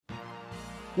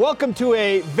Welcome to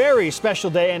a very special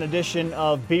day and edition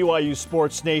of BYU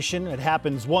Sports Nation. It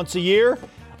happens once a year,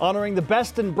 honoring the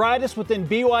best and brightest within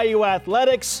BYU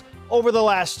athletics over the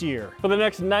last year. For the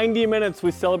next 90 minutes,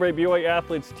 we celebrate BYU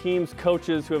athletes, teams,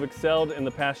 coaches who have excelled in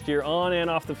the past year on and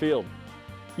off the field.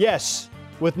 Yes,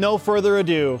 with no further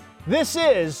ado, this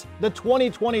is the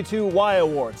 2022 Y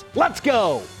Awards. Let's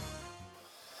go!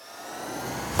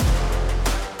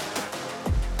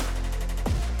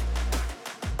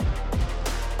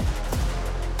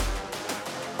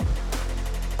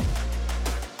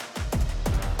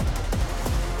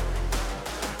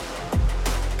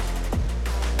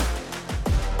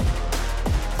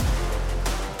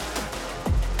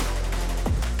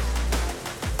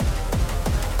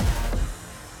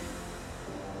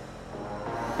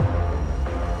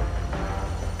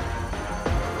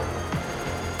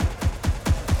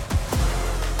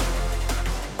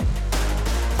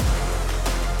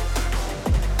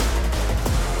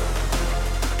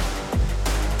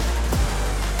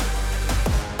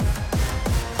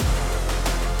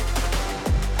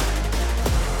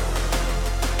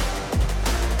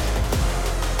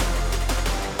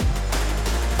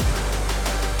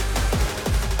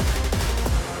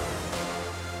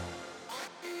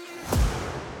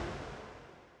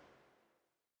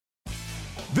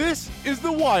 This is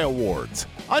the Y Awards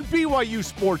on BYU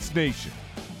Sports Nation,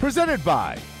 presented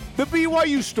by the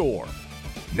BYU Store.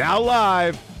 Now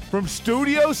live from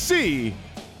Studio C,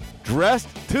 dressed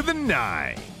to the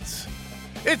nines.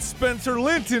 It's Spencer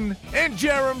Linton and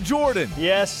Jarom Jordan.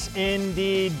 Yes,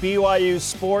 indeed, BYU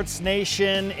Sports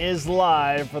Nation is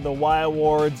live for the Y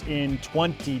Awards in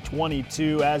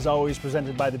 2022, as always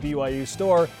presented by the BYU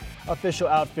Store, official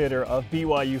outfitter of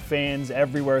BYU fans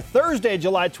everywhere. Thursday,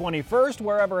 July 21st,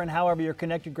 wherever and however you're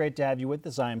connected, great to have you with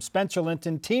us. I am Spencer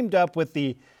Linton, teamed up with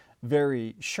the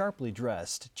very sharply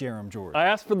dressed Jarom Jordan. I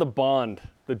asked for the Bond,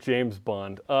 the James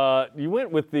Bond. You went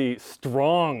with the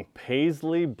strong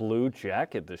paisley blue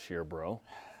jacket this year, bro.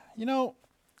 You know,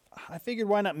 I figured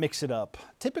why not mix it up?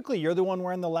 Typically, you're the one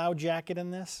wearing the loud jacket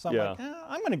in this. So I'm like,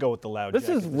 I'm going to go with the loud jacket.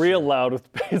 This is real loud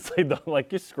with paisley, though.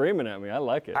 Like, you're screaming at me. I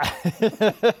like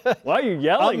it. Why are you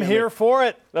yelling I'm here for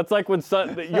it. That's like when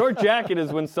your jacket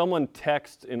is when someone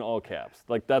texts in all caps.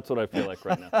 Like, that's what I feel like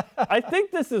right now. I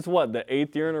think this is, what, the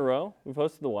 8th year in a row we've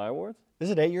hosted the Y Awards?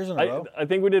 Is it 8 years in a row? I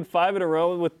think we did 5 in a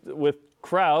row with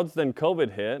crowds, then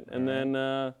COVID hit, and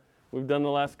then we've done the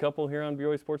last couple here on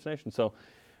BYU Sports Nation. So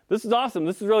this is awesome.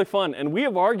 This is really fun. And we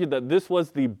have argued that this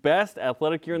was the best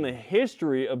athletic year in the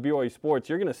history of BYU sports.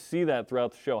 You're going to see that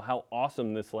throughout the show, how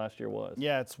awesome this last year was.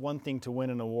 Yeah, it's one thing to win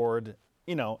an award,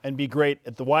 and be great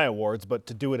at the Y Awards, but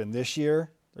to do it in this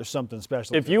year, there's something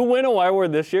special. If you win a Y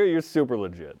Award this year, you're super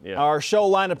legit. Yeah. Our show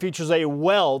lineup features a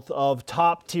wealth of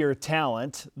top-tier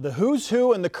talent, the who's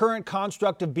who and the current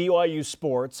construct of BYU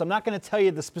sports. I'm not going to tell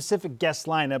you the specific guest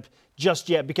lineup just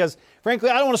yet because, frankly,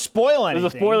 I don't want to spoil anything.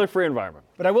 There's a spoiler-free environment.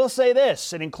 But I will say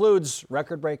this. It includes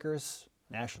record breakers,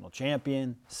 national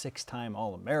champion, 6-time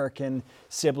All-American,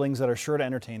 siblings that are sure to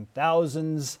entertain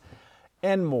thousands,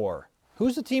 and more.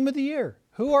 Who's the team of the year?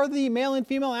 Who are the male and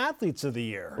female athletes of the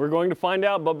year? We're going to find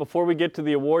out, but before we get to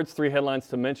the awards, 3 headlines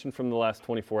to mention from the last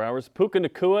 24 hours. Puka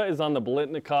Nacua is on the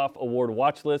Biletnikoff Award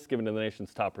watch list, given to the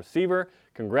nation's top receiver.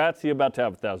 Congrats, he's about to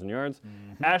have 1,000 yards.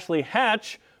 Ashley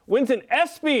Hatch wins an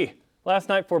ESPY last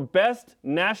night for Best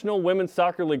National Women's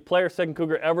Soccer League player, second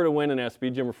Cougar ever to win an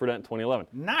ESPY, Jimmer Fredette in 2011.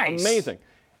 Nice. Amazing.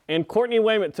 And Courtney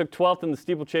Wayment took 12th in the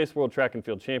Steeplechase World Track and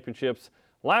Field Championships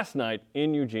last night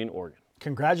in Eugene, Oregon.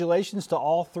 Congratulations to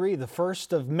all three. The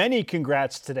first of many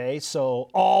congrats today, so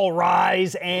all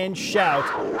rise and shout.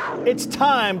 It's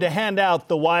time to hand out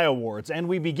the Y Awards, and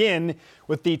we begin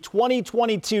with the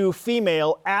 2022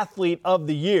 Female Athlete of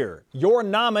the Year. Your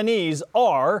nominees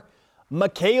are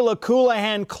Michaela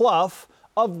Colohan-Clough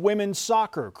of women's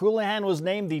soccer. Colohan was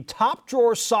named the top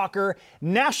drawer soccer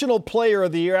national player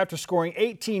of the year after scoring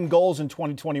 18 goals in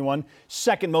 2021,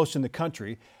 second most in the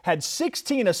country. Had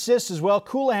 16 assists as well.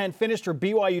 Colohan finished her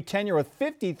BYU tenure with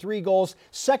 53 goals,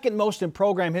 second most in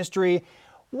program history,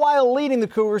 while leading the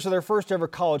Cougars to their first ever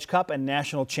College Cup and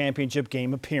national championship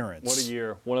game appearance. What a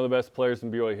year. One of the best players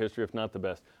in BYU history, if not the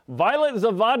best. Violet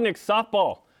Zavodnik,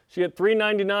 softball. She had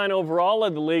 399 overall,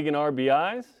 led the league in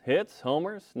RBIs, hits,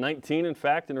 homers, 19 in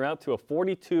fact, and route to a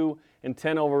 42-10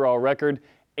 overall record,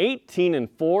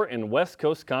 18-4 in West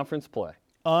Coast Conference play.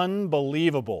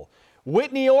 Unbelievable.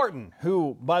 Whitney Orton,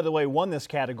 who, by the way, won this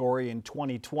category in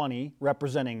 2020,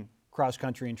 representing cross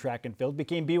country and track and field,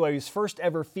 became BYU's first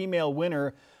ever female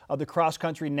winner of the cross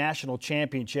country national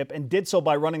championship, and did so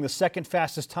by running the second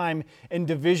fastest time in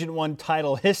Division I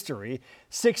title history.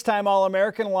 Six-time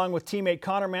All-American along with teammate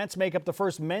Connor Mantz make up the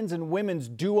first men's and women's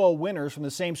duo winners from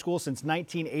the same school since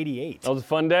 1988. That was a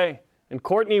fun day. And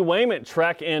Courtney Wayment,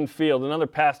 track and field, another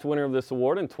past winner of this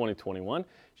award in 2021.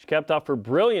 She capped off her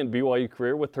brilliant BYU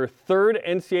career with her third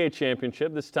NCAA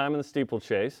championship, this time in the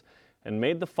steeplechase, and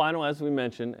made the final, as we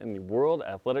mentioned, in the World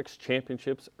Athletics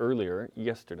Championships earlier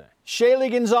yesterday.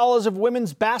 Shaylee Gonzalez of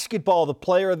women's basketball, the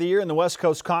player of the year in the West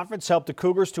Coast Conference, helped the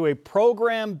Cougars to a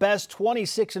program best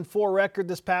 26-4 record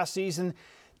this past season,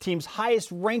 team's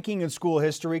highest ranking in school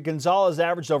history. Gonzalez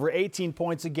averaged over 18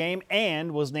 points a game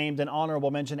and was named an honorable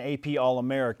mention AP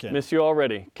All-American. Miss you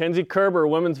already. Kenzie Kerber,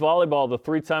 women's volleyball, the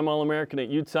three-time All-American at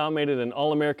Utah, made it an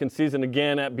All-American season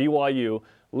again at BYU.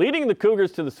 Leading the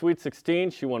Cougars to the Sweet 16,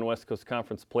 she won West Coast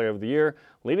Conference Player of the Year,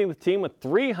 leading the team with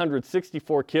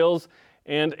 364 kills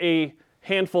and a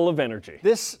handful of energy.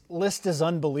 This list is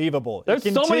unbelievable. There's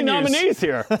so many nominees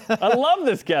here. I love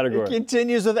this category. It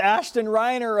continues with Ashton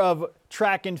Reiner of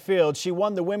track and field. She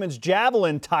won the women's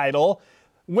javelin title,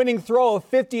 winning throw of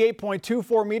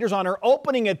 58.24 meters on her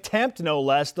opening attempt, no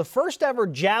less. The first ever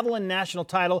javelin national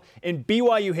title in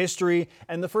BYU history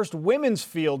and the first women's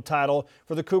field title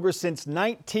for the Cougars since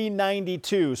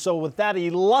 1992. So with that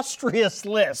illustrious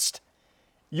list,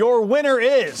 your winner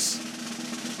is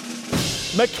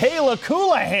Michaela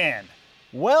Colohan.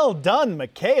 Well done,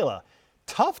 Michaela.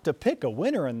 Tough to pick a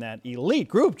winner in that elite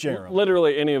group, Jeremy.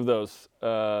 Literally any of those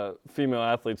female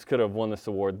athletes could have won this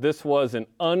award. This was an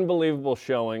unbelievable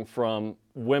showing from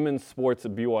women's sports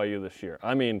at BYU this year.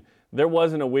 I mean, there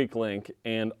wasn't a weak link,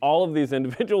 and all of these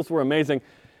individuals were amazing.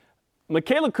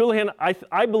 Michaela Colohan,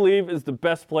 I believe, is the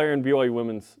best player in BYU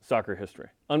women's soccer history.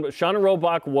 Shauna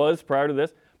Robach was prior to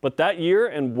this. But that year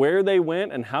and where they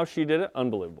went and how she did it,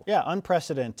 unbelievable. Yeah,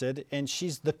 unprecedented, and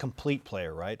she's the complete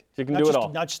player, right? She can do it all.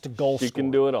 Not just a goal scorer. She can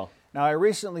do it all. Now, I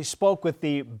recently spoke with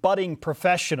the budding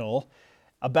professional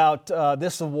about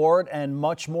this award and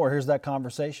much more. Here's that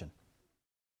conversation.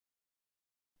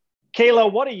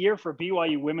 Kayla, what a year for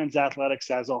BYU women's athletics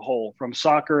as a whole, from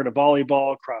soccer to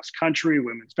volleyball, cross country,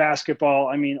 women's basketball.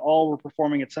 I mean, all were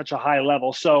performing at such a high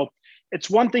level. So it's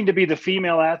one thing to be the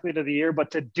female athlete of the year,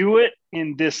 but to do it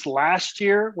in this last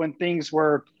year when things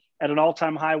were at an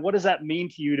all-time high, what does that mean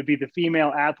to you to be the female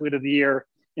athlete of the year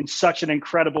in such an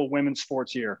incredible women's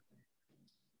sports year?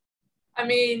 I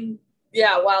mean,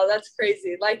 yeah, wow, that's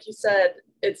crazy. Like you said,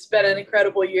 it's been an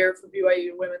incredible year for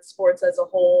BYU women's sports as a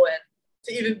whole, and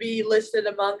to even be listed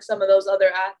among some of those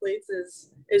other athletes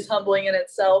is humbling in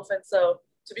itself. And so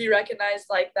to be recognized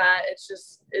like that,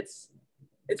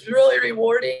 it's really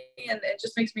rewarding, and it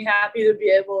just makes me happy to be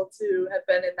able to have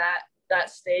been in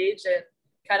that stage and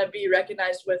kind of be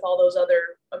recognized with all those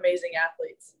other amazing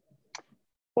athletes.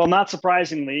 Well, not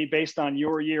surprisingly, based on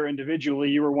your year individually,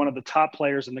 you were one of the top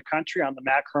players in the country on the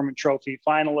Mac Hermann Trophy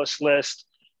finalist list.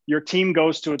 Your team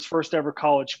goes to its first ever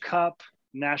College Cup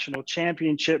national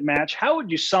championship match. How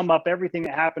would you sum up everything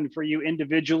that happened for you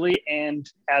individually and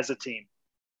as a team?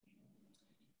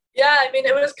 Yeah, I mean,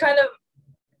 it was kind of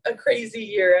a crazy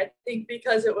year. I think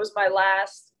because it was my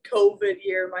last COVID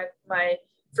year, my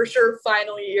for sure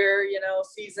final year,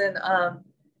 season.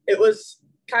 It was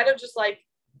kind of just like,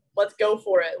 let's go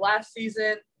for it. Last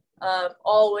season,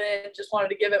 all in, just wanted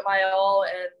to give it my all,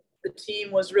 and the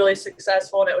team was really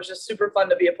successful, and it was just super fun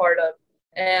to be a part of.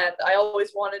 And I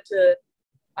always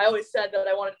said that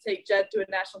I wanted to take Jed to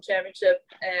a national championship,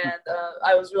 and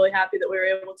I was really happy that we were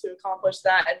able to accomplish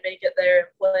that and make it there and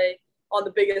play on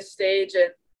the biggest stage.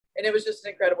 And it was just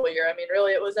an incredible year. I mean,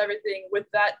 really, it was everything with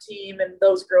that team and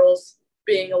those girls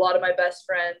being a lot of my best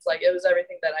friends. Like, it was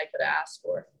everything that I could ask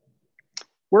for.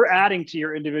 We're adding to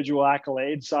your individual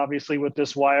accolades, obviously, with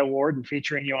this Y Award and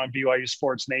featuring you on BYU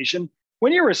Sports Nation.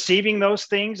 When you're receiving those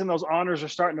things and those honors are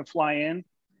starting to fly in,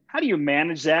 how do you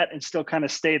manage that and still kind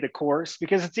of stay the course?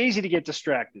 Because it's easy to get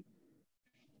distracted.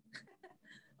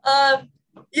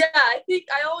 Yeah, I think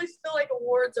I always feel like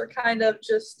awards are kind of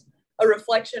just a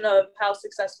reflection of how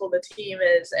successful the team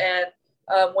is. And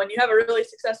when you have a really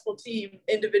successful team,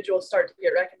 individuals start to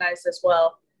get recognized as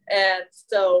well. And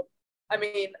so, I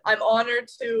mean, I'm honored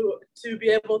to be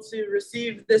able to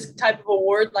receive this type of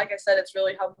award. Like I said, it's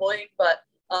really humbling, but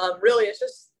really it's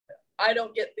just, I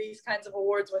don't get these kinds of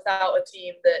awards without a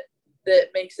team that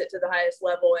makes it to the highest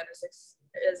level and is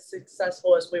as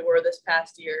successful as we were this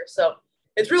past year. So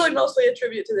it's really mostly a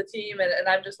tribute to the team, and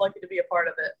I'm just lucky to be a part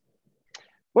of it.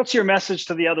 What's your message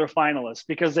to the other finalists?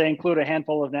 Because they include a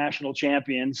handful of national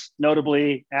champions,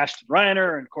 notably Ashton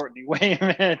Reiner and Courtney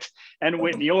Wayment and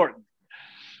Whitney Orton.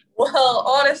 Well,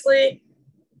 honestly,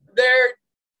 they're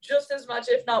just as much,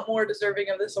 if not more, deserving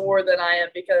of this award than I am,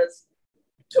 because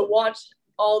to watch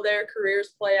all their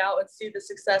careers play out and see the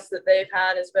success that they've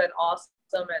had has been awesome.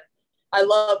 And I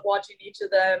love watching each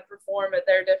of them perform at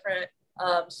their different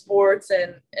sports,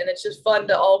 and it's just fun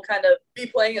to all kind of be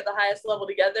playing at the highest level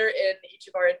together in each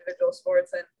of our individual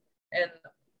sports, and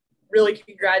really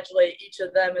congratulate each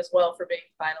of them as well for being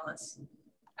finalists.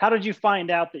 How did you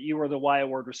find out that you were the Y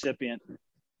Award recipient?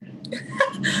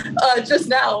 Just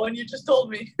now, when you just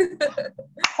told me.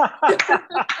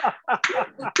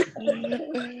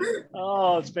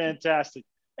 Oh, it's fantastic.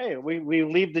 Hey, we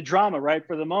leave the drama right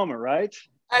for the moment, right?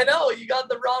 I know, you got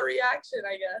the raw reaction,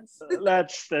 I guess.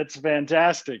 That's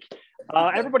fantastic.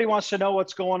 Everybody wants to know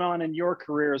what's going on in your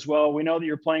career as well. We know that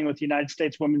you're playing with the United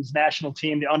States women's national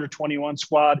team, the under-21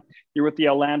 squad. You're with the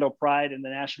Orlando Pride in the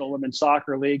National Women's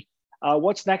Soccer League.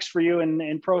 What's next for you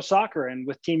in pro soccer and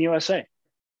with Team USA?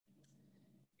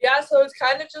 Yeah, so it's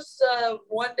kind of just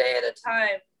one day at a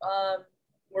time.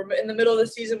 We're in the middle of the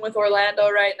season with Orlando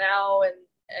right now, and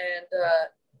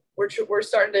we're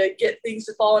starting to get things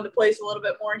to fall into place a little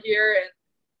bit more here,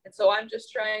 and so I'm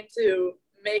just trying to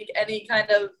make any kind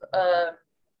of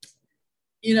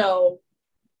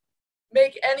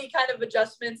make any kind of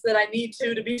adjustments that I need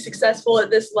to be successful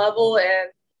at this level and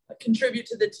contribute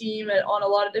to the team on a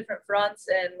lot of different fronts.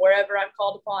 And wherever I'm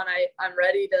called upon, I'm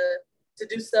ready to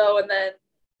do so. And then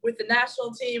with the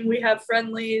national team, we have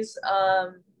friendlies. I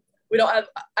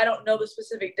don't know the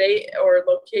specific date or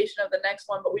location of the next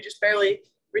one, but we just barely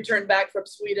returned back from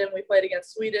Sweden. We played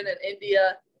against Sweden and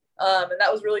India, and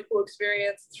that was a really cool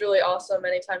experience. It's really awesome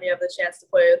anytime you have the chance to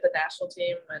play with the national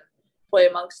team and play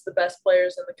amongst the best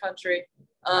players in the country.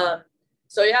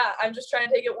 So yeah, I'm just trying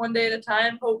to take it one day at a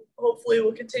time. Hopefully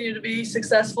we'll continue to be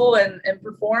successful and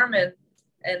perform, and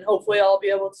hopefully I'll be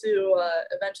able to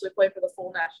eventually play for the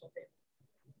full national team.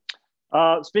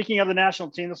 Speaking of the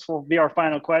national team, this will be our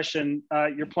final question.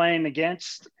 You're playing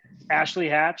against Ashley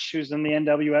Hatch, who's in the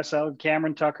NWSL,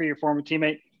 Cameron Tucker, your former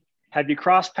teammate. Have you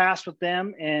crossed paths with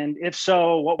them? And if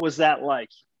so, what was that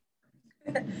like?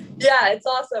 Yeah, it's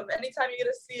awesome. Anytime you get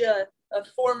to see a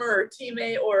former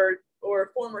teammate or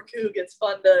former Coug, it's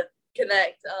fun to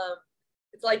connect.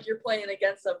 It's like you're playing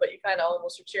against them, but you kind of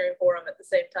almost are cheering for them at the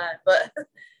same time. But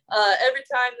every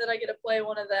time that I get to play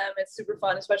one of them, it's super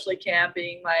fun, especially Cam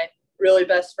being my really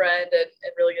best friend and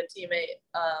really good teammate.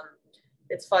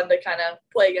 It's fun to kind of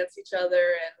play against each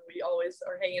other, and we always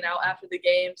are hanging out after the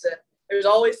games, and there's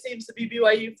always seems to be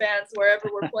BYU fans wherever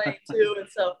we're playing too, and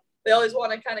so they always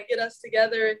want to kind of get us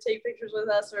together and take pictures with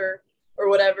us or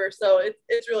whatever. So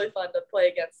it's really fun to play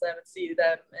against them and see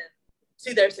them and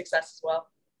see their success as well.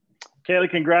 Kaylee,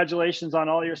 congratulations on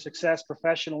all your success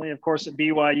professionally, of course, at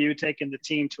BYU, taking the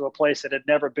team to a place that had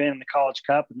never been in the College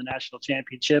Cup and the National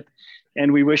Championship.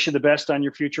 And we wish you the best on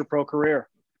your future pro career.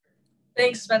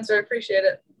 Thanks, Spencer. Appreciate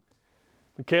it.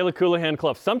 Michaela Colohan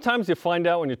Clough. Sometimes you find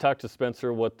out when you talk to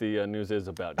Spencer what the news is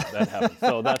about you. That happens.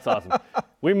 So that's awesome.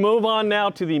 We move on now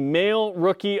to the Male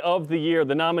Rookie of the Year.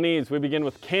 The nominees, we begin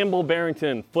with Campbell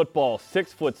Barrington, football,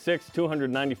 6'6",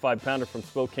 295-pounder from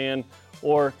Spokane.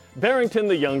 Or Barrington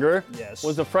the Younger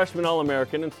was a freshman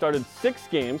All-American and started 6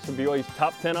 games for BYU's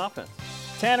top 10 offense.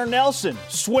 Tanner Nelson,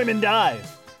 swim and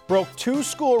dive. Broke 2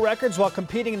 school records while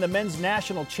competing in the men's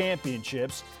national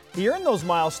championships. He earned those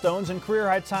milestones in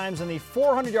career-high times in the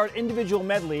 400-yard individual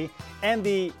medley and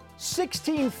the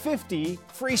 1650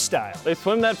 freestyle. They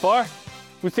swim that far?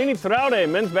 Fusini Traore,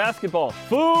 men's basketball.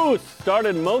 Foos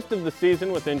started most of the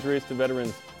season with injuries to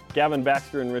veterans Gavin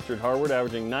Baxter and Richard Harward,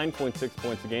 averaging 9.6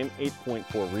 points a game,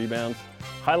 8.4 rebounds,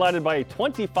 highlighted by a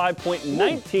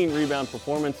 25.19 rebound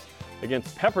performance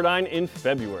against Pepperdine in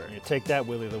February. You take that,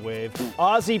 Willie the Wave.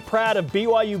 Ozzie Pratt of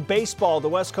BYU Baseball, the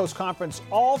West Coast Conference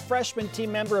all-freshman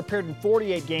team member, appeared in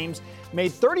 48 games,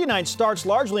 made 39 starts,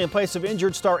 largely in place of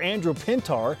injured star Andrew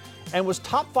Pintar, and was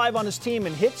top 5 on his team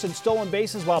in hits and stolen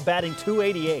bases while batting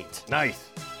 .288. Nice.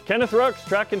 Kenneth Rooks,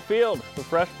 track and field, the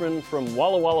freshman from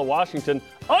Walla Walla, Washington.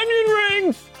 Onion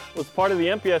Rings was part of the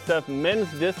MPSF men's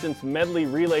distance medley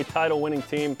relay title-winning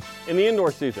team in the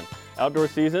indoor season. Outdoor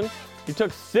season, he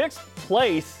took 6th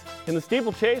place in the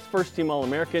steeplechase, first team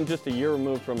All-American, just a year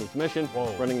removed from his mission,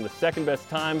 running the second best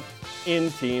time in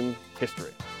team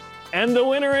history. And the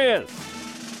winner is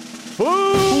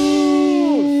Foos!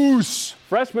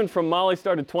 Freshman from Mali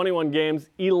started 21 games,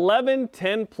 11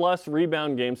 10-plus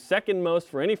rebound games, second most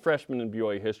for any freshman in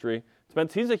BYU history.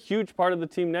 Spence, he's a huge part of the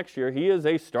team next year. He is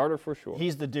a starter for sure.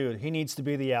 He's the dude. He needs to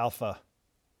be the alpha.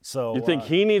 So you think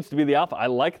he needs to be the alpha? I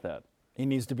like that. He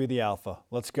needs to be the alpha.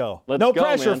 Let's go. Let's no go,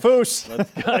 pressure, man. Foose.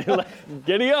 Let's go.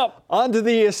 Giddy up. On to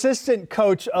the Assistant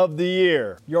Coach of the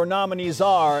Year. Your nominees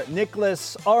are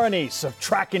Nicholas Aranis of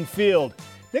track and field.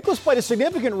 Nicholas played a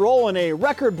significant role in a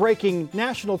record-breaking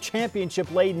national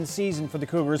championship-laden season for the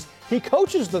Cougars. He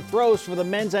coaches the throws for the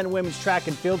men's and women's track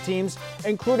and field teams,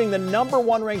 including the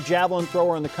 #1 ranked javelin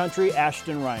thrower in the country,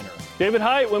 Ashton Reiner. David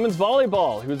Height, women's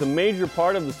volleyball. He was a major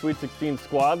part of the Sweet 16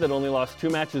 squad that only lost 2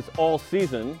 matches all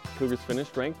season. Cougars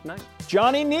finished ranked 9th.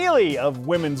 Johnny Neely of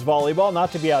women's volleyball, not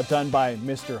to be outdone by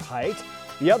Mr. Height.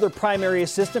 The other primary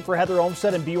assistant for Heather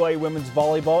Olmstead in BYU women's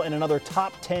volleyball in another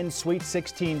top 10 Sweet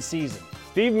 16 season.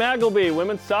 Steve Magleby,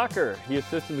 women's soccer. He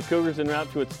assisted the Cougars en route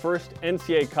to its first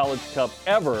NCAA College Cup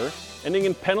ever, ending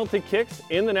in penalty kicks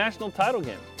in the national title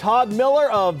game. Todd Miller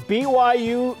of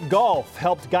BYU Golf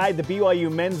helped guide the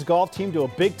BYU men's golf team to a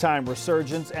big-time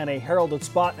resurgence and a heralded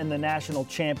spot in the national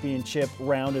championship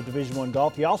round of Division I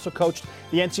golf. He also coached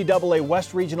the NCAA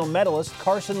West Regional medalist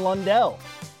Carson Lundell.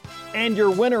 And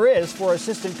your winner is, for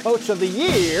Assistant Coach of the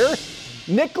Year,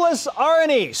 Nicholas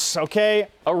Aranis, okay?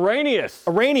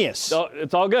 Arrhenius. So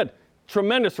it's all good.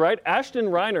 Tremendous, right? Ashton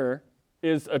Reiner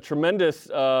is a tremendous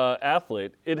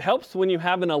athlete. It helps when you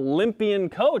have an Olympian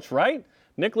coach, right?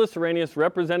 Nicholas Arrhenius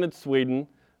represented Sweden.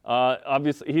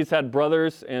 Obviously, he's had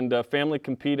brothers and family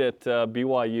compete at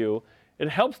BYU.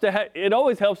 It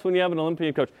always helps when you have an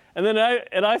Olympian coach. And then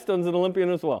at Istone's an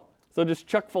Olympian as well. So just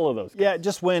chuck full of those guys. Yeah,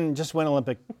 just win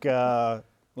Olympic,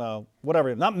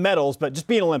 whatever, not medals, but just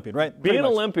be an Olympian, right? Be an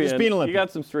Olympian. Just be an Olympian. You got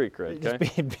some streak, right? Okay?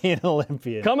 Just be an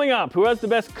Olympian. Coming up, who has the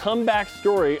best comeback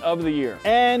story of the year?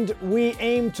 And we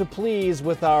aim to please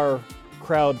with our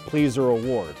Crowd Pleaser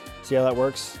Award. See how that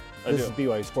works? This is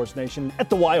BYU Sports Nation at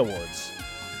the Y Awards.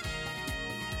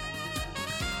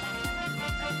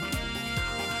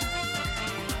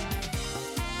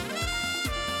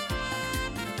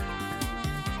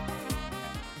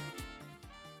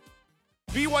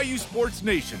 BYU Sports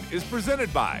Nation is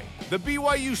presented by the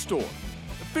BYU Store,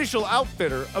 official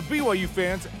outfitter of BYU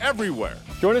fans everywhere.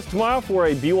 Join us tomorrow for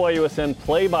a BYUSN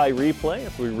play-by-replay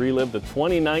as we relive the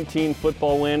 2019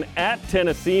 football win at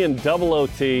Tennessee in Double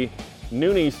OT,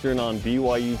 noon Eastern on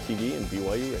BYU TV and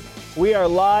BYU Radio. We are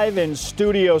live in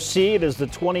Studio C. It is the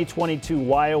 2022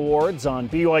 Y Awards on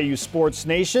BYU Sports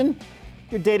Nation.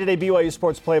 Your day-to-day BYU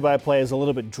Sports play-by-play is a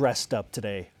little bit dressed up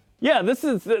today. Yeah, this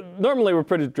is normally we're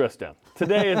pretty dressed down.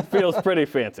 Today it feels pretty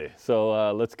fancy,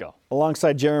 so let's go.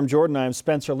 Alongside Jerem Jordan, I'm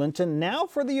Spencer Linton. Now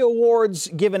for the awards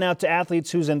given out to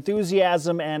athletes whose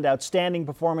enthusiasm and outstanding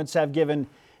performance have given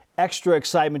extra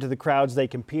excitement to the crowds they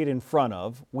compete in front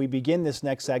of. We begin this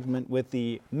next segment with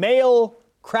the male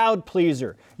crowd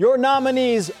pleaser. Your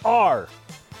nominees are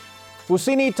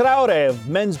Fousseyni Traore of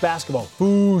men's basketball.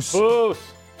 Foose.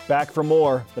 Back for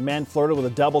more. The man flirted with a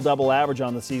double-double average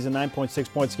on the season,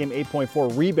 9.6 points a game,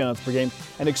 8.4 rebounds per game,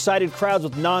 and excited crowds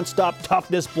with nonstop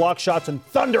toughness, block shots, and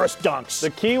thunderous dunks. The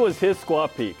key was his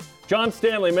squat peak. John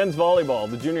Stanley, men's volleyball.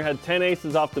 The junior had 10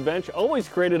 aces off the bench, always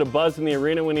created a buzz in the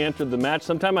arena when he entered the match.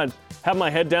 Sometimes I'd have my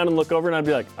head down and look over and I'd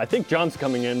be like, I think John's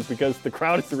coming in because the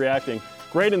crowd is reacting.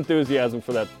 Great enthusiasm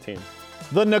for that team.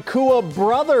 The Nakua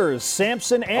brothers,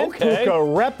 Samson and Okay. Puka,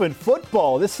 repping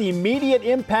football. This immediate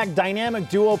impact dynamic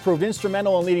duo proved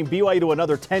instrumental in leading BYU to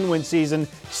another 10-win season,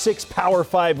 6 Power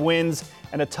 5 wins,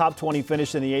 and a top 20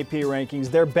 finish in the AP rankings.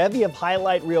 Their bevy of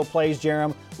highlight reel plays,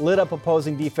 Jerem, lit up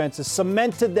opposing defenses,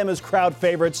 cemented them as crowd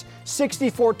favorites.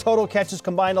 64 total catches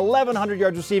combined, 1,100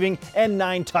 yards receiving, and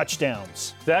 9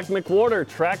 touchdowns. Zach McWhorter,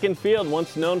 track and field,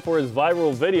 once known for his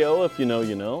viral video, if you know,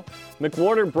 you know.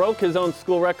 McWhorter broke his own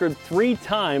school record 3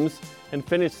 times and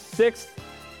finished 6th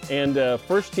and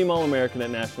first team All-American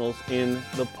at Nationals in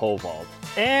the pole vault.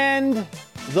 And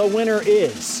the winner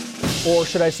is, or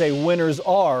should I say winners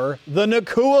are, the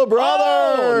Nakua brothers.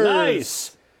 Oh,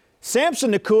 nice.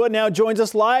 Samson Nakua now joins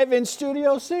us live in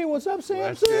Studio C. What's up,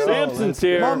 Samson? Samson's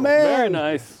here. My man. Very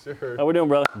nice. How we doing,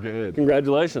 brother? Good.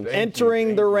 Congratulations.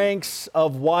 Entering the ranks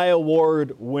of Y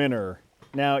Award winner.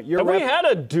 Now you're Have we had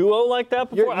a duo like that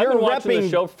before? I've you're been watching repping the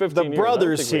show for 15 the years. I don't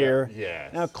brothers think we have. here.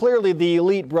 Yes. Now clearly the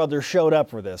elite brothers showed up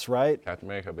for this, right? Captain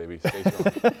America, baby. Stay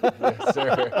strong. Yes,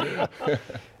 sir.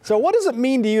 So what does it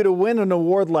mean to you to win an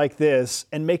award like this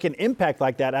and make an impact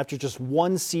like that after just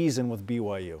one season with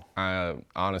BYU?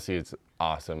 Honestly, it's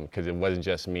awesome because it wasn't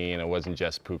just me and it wasn't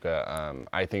just Puka.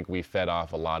 I think we fed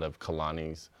off a lot of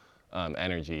Kalani's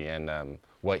energy and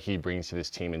what he brings to this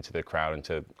team and to the crowd and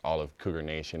to all of Cougar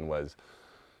Nation was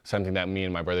something that me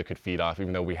and my brother could feed off.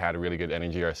 Even though we had really good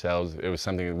energy ourselves, it was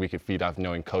something that we could feed off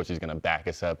knowing coach is going to back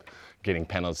us up, getting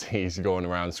penalties, going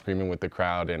around screaming with the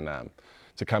crowd. And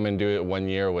to come and do it 1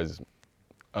 year was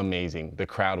amazing. The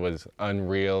crowd was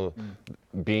unreal.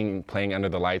 Playing under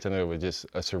the lights under it was just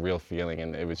a surreal feeling,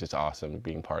 and it was just awesome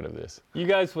being part of this. You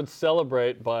guys would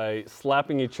celebrate by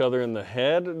slapping each other in the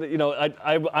head. You know,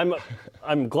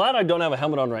 I'm glad I don't have a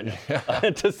helmet on right now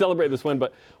to celebrate this win.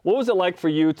 But what was it like for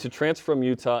you to transfer from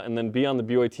Utah and then be on the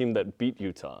BYU team that beat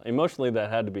Utah? Emotionally, that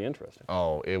had to be interesting.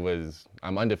 Oh, it was.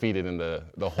 I'm undefeated in the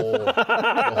whole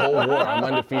the whole war. I'm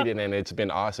undefeated, and it's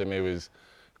been awesome. It was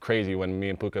crazy when me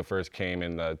and Puka first came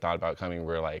and thought about coming.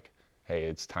 We're like, hey,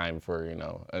 it's time for, you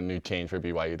know, a new change for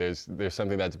BYU. There's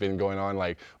something that's been going on.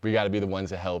 Like, we got to be the ones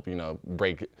to help, you know,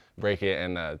 break it.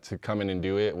 And to come in and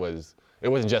do it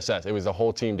wasn't just us. It was the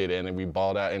whole team did it, and we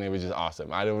balled out, and it was just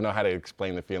awesome. I don't know how to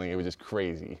explain the feeling. It was just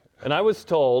crazy. And I was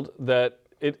told that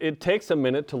it takes a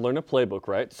minute to learn a playbook,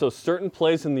 right? So certain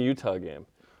plays in the Utah game,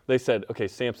 they said, okay,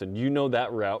 Samson, you know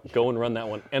that route, go and run that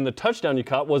one. And the touchdown you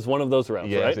caught was one of those routes,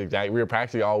 yes, right? Exactly. We were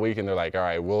practicing all week, and they're like, all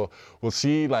right, we'll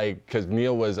see, like, because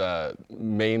Neil was the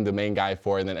main guy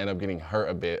for it, and then ended up getting hurt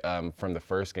a bit from the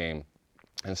first game.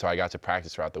 And so I got to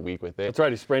practice throughout the week with it. That's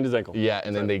right, he sprained his ankle. Yeah,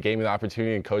 and then they gave me the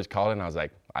opportunity, and Coach called it, and I was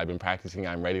like, I've been practicing,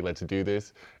 I'm ready, let's do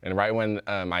this. And right when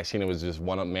I seen it was just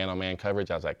one man-on-man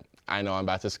coverage, I was like, I know I'm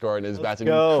about to score, and it's about to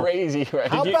be crazy. Right?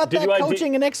 How about that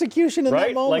coaching and execution in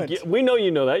that moment? Like, we know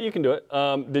you know that. You can do it.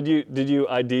 Did you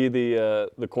ID the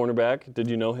cornerback? Did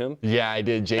you know him? Yeah, I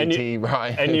did. JT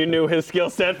Ryan. And you knew his skill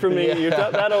set from me.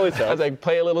 Yeah. That always helps. I was like,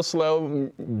 play a little slow,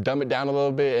 dumb it down a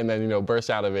little bit, and then, you know, burst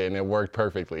out of it, and it worked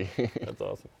perfectly. That's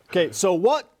awesome. Okay, so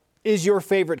what is your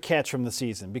favorite catch from the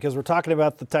season? Because we're talking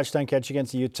about the touchdown catch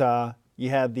against Utah. You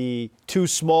had the too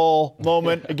small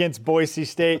moment against Boise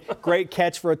State. Great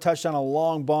catch for a touchdown, a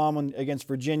long bomb against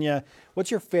Virginia.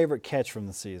 What's your favorite catch from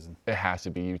the season? It has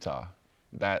to be Utah.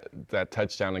 That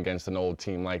touchdown against an old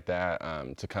team like that,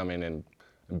 to come in and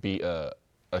beat a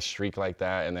streak like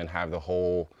that, and then have the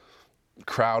whole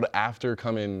crowd after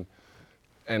come in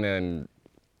and then,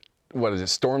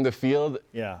 storm the field?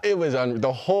 Yeah. It was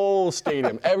the whole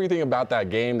stadium. Everything about that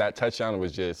game, that touchdown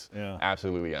was just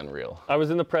absolutely unreal. I was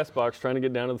in the press box trying to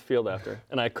get down to the field after,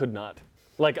 and I could not.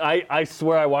 Like, I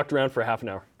swear I walked around for half an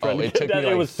hour. It took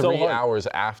me like 3 hours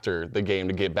after the game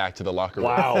to get back to the locker room.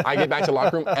 Wow. I get back to the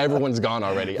locker room, everyone's gone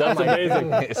already. That's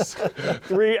amazing.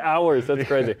 3 hours, that's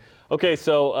crazy. Okay,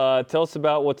 so tell us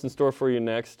about what's in store for you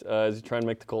next as you try and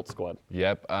make the Colts squad.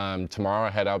 Yep, tomorrow I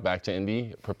head out back to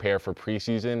Indy, prepare for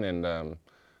preseason, and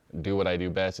do what I do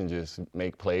best and just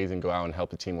make plays and go out and help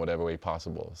the team whatever way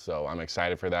possible. So I'm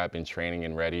excited for that, been training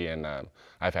and ready, and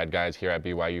I've had guys here at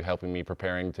BYU helping me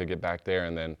preparing to get back there,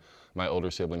 and then my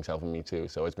older siblings helping me too.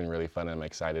 So it's been really fun, and I'm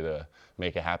excited to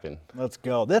make it happen. Let's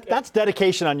go. That's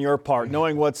dedication on your part,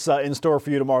 knowing what's in store for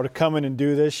you tomorrow to come in and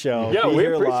do this show. Yeah, we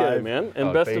appreciate it, man.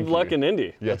 And best of luck in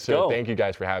Indy. Yes, sir. Thank you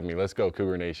guys for having me. Let's go,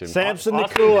 Cougar Nation. Samson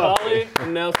Nacua.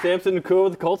 And now Samson Nacua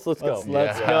with the Colts. Let's go.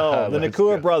 Let's go. The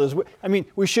Nacua brothers. I mean,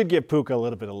 we should give Puka a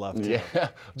little bit of love, too. Yeah,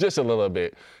 just a little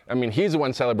bit. I mean, he's the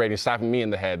one celebrating, slapping me in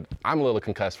the head. I'm a little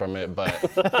concussed from it, but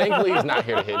thankfully he's not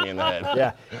here to hit me in the head.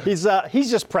 Yeah, he's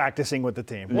just practicing with the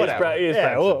team. Whatever.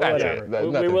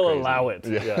 Whatever. We will allow it.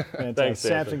 Yeah. Thanks,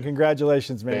 Samson.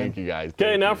 Congratulations, man. Thank you, guys.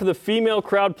 Okay, now for the female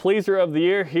crowd pleaser of the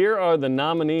year, here are the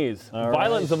nominees.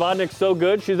 Violet Zavodnik, so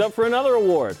good, she's up for another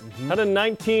award. Had a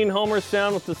 19-homer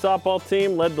sound with the softball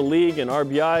team, led the league in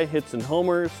RBI, hits and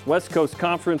homers. West Coast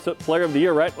Conference Player of the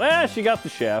Year, right? Well, she got the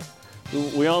shaft.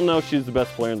 We all know she's the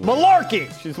best player in the world. Malarkey!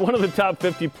 She's one of the top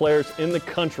 50 players in the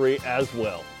country as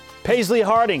well. Paisley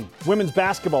Harding, women's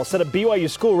basketball, set a BYU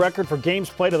school record for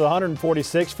games played at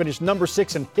 146, finished number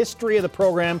 6 in history of the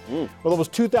program with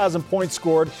almost 2,000 points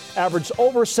scored, averaged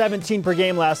over 17 per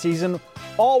game last season.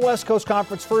 All West Coast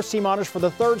Conference first-team honors for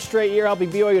the third straight year, helping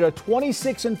BYU to a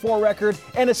 26-4 record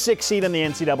and a 6th seed in the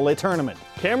NCAA tournament.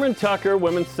 Cameron Tucker,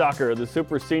 women's soccer. The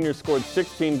super senior scored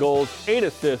 16 goals, 8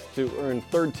 assists to earn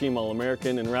third-team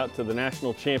All-American en route to the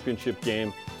national championship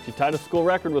game. She tied a school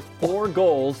record with 4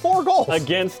 goals. 4 goals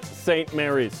against St.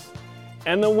 Mary's.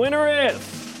 And the winner is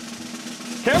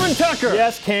Cameron Tucker.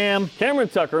 Yes, Cam. Cameron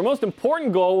Tucker. Her most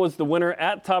important goal was the winner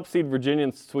at top seed Virginia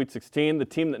in Sweet 16, the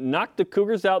team that knocked the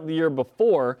Cougars out the year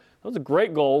before. That was a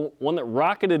great goal, one that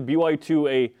rocketed BYU to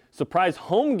a surprise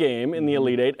home game in the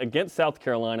Elite Eight against South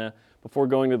Carolina before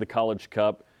going to the College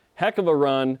Cup. Heck of a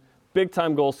run.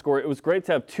 Big-time goal scorer. It was great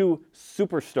to have 2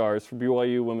 superstars for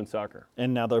BYU women's soccer.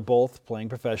 And now they're both playing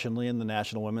professionally in the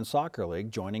National Women's Soccer League,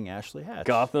 joining Ashley Hatch.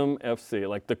 Gotham FC,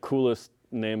 like the coolest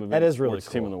name of any sports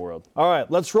team in the world. All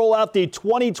right, let's roll out the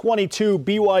 2022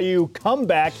 BYU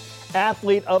Comeback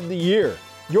Athlete of the Year.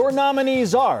 Your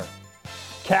nominees are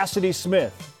Cassidy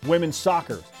Smith, women's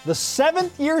soccer, the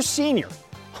 7th-year senior,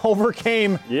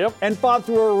 overcame Yep. and fought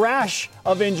through a rash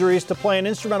of injuries to play an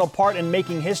instrumental part in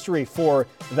making history for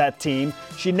that team.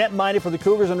 She net-minded for the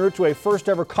Cougars en route to a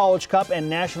first-ever College Cup and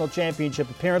National Championship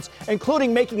appearance,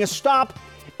 including making a stop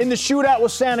in the shootout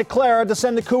with Santa Clara to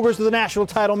send the Cougars to the national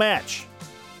title match.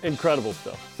 Incredible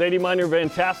stuff. Sadie Miner Van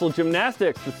Tassel,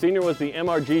 gymnastics. The senior was the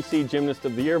MRGC Gymnast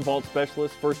of the Year, vault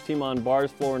specialist, first team on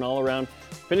bars, floor, and all-around,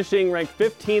 finishing ranked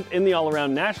 15th in the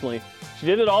all-around nationally. She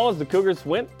did it all as the Cougars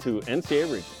went to NCAA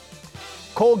region.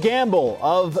 Cole Gamble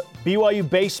of BYU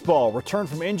baseball returned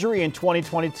from injury in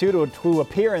 2022 to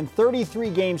appear in 33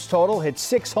 games total, hit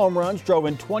 6 home runs, drove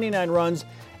in 29 runs,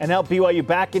 and helped BYU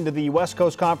back into the West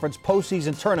Coast Conference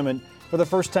postseason tournament for the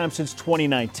first time since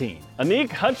 2019. Anik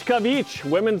Hachkavich,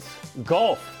 women's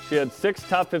golf. She had 6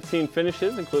 top 15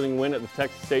 finishes, including win at the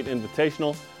Texas State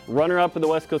Invitational, runner-up in the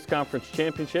West Coast Conference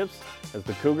Championships, as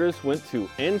the Cougars went to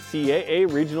NCAA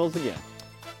regionals again.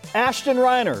 Ashton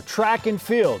Reiner, track and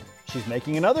field. She's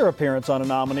making another appearance on a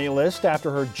nominee list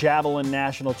after her Javelin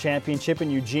National Championship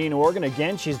in Eugene, Oregon.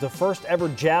 Again, she's the first ever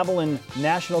Javelin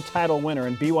National title winner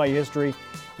in BYU history.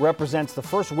 Represents the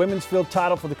first women's field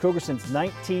title for the Cougars since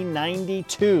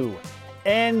 1992.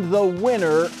 And the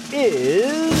winner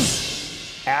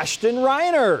is Ashton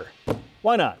Reiner.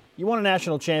 Why not? You won a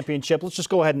national championship. Let's just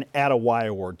go ahead and add a Y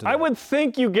award to that. I would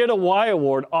think you get a Y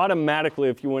award automatically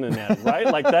if you win a Natty, right?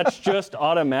 Like that's just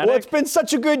automatic. Well, it's been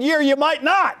such a good year, you might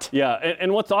not. Yeah,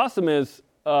 and what's awesome is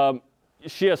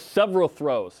she has several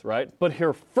throws, right? But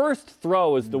her first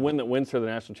throw is the win that wins her the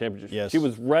national championship. Yes. She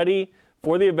was ready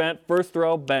for the event. First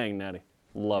throw, bang, Natty.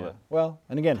 Love it. Well,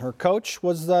 and again, her coach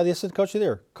was the assistant coach of the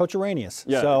year, Coach Arrhenius.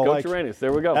 Yeah, so, Coach Arrhenius.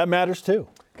 There we go. That matters too.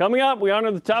 Coming up, we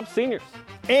honor the top seniors.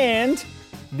 And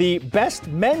the best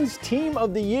men's team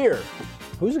of the year.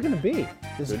 Who's it going to be?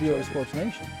 This is BYU Sports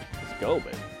Nation. Let's go,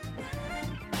 baby.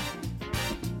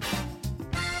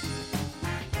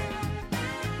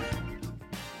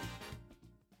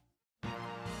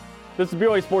 This is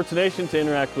BYU Sports Nation. To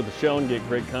interact with the show and get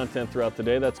great content throughout the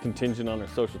day, that's contingent on our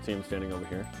social team standing over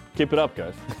here. Keep it up,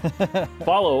 guys.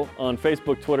 Follow on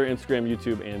Facebook, Twitter, Instagram,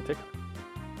 YouTube, and TikTok.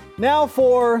 Now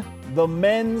for the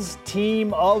men's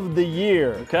team of the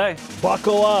year. Okay.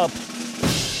 Buckle up.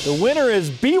 The winner is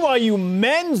BYU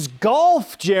men's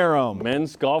golf, Jerome.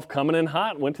 Men's golf coming in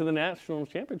hot. Went to the national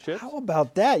championship. How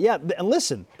about that? Yeah, and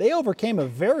listen, they overcame a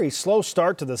very slow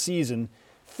start to the season,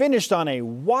 finished on a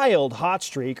wild hot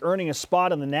streak, earning a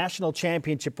spot in the national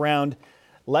championship round,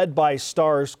 led by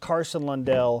stars Carson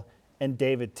Lundell and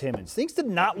David Timmons. Things did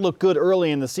not look good early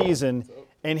in the season,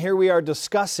 and here we are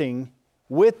discussing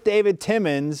with David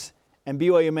Timmons and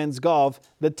BYU men's golf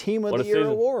the Team of the Year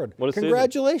award. What a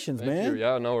Congratulations, season. man. Thank you.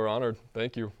 Yeah, no, we're honored.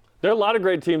 Thank you. There are a lot of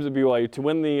great teams at BYU. To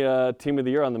win the Team of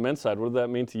the Year on the men's side, what does that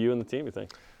mean to you and the team, you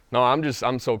think? No,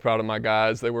 I'm so proud of my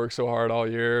guys. They work so hard all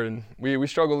year, and we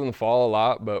struggled in the fall a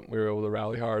lot, but we were able to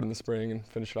rally hard in the spring and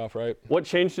finish it off right. What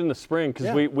changed in the spring?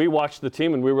 Because we watched the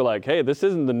team and we were like, hey, this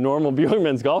isn't the normal BYU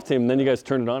men's golf team. And then you guys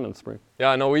turned it on in the spring.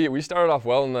 Yeah, no, we started off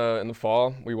well in the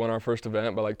fall. We won our first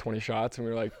event by like 20 shots, and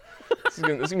we were like, this is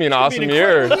gonna be an awesome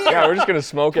year. Yeah, we're just gonna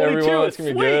smoke everyone. It's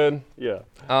gonna be good. Yeah.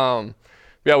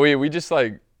 Yeah, we just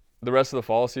like the rest of the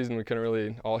fall season, we couldn't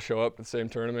really all show up at the same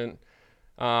tournament.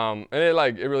 And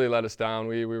it really let us down.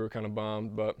 We were kind of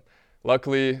bummed, but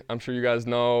luckily, I'm sure you guys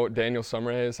know, Daniel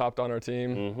Summerhays hopped on our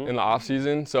team in the off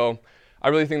season. So I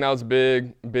really think that was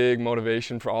big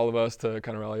motivation for all of us to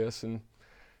kind of rally us and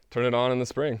turn it on in the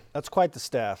spring. That's quite the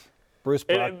staff. Bruce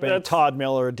Brockbank, Todd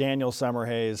Miller, Daniel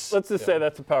Summerhays. Let's just say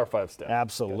that's a Power 5 staff.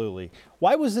 Absolutely.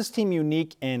 Why was this team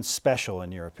unique and special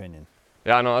in your opinion?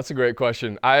 Yeah, no, that's a great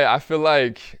question. I feel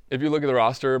like if you look at the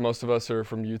roster, most of us are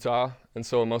from Utah, and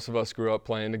so most of us grew up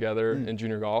playing together in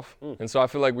junior golf. And so I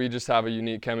feel like we just have a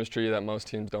unique chemistry that most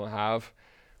teams don't have,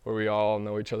 where we all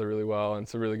know each other really well, and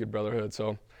it's a really good brotherhood.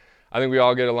 So I think we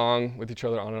all get along with each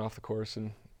other on and off the course,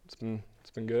 and it's been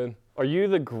good. Are you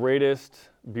the greatest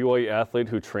BYU athlete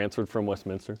who transferred from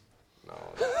Westminster? No.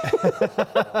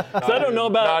 I don't know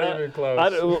about. Not even close.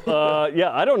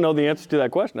 I don't know the answer to that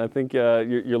question. I think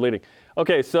you're leading.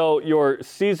 Okay, so your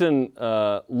season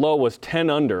low was 10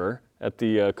 under at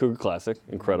the Cougar Classic,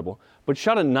 incredible. But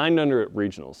shot a 9 under at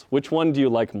regionals. Which one do you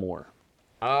like more?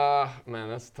 Man,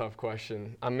 that's a tough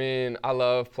question. I mean, I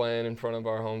love playing in front of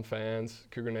our home fans.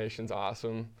 Cougar Nation's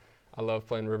awesome. I love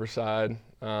playing Riverside.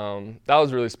 That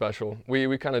was really special.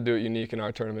 We kind of do it unique in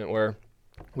our tournament where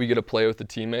we get to play with a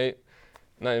teammate.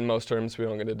 Not in most tournaments we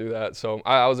don't get to do that. So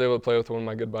I was able to play with one of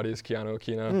my good buddies, Keanu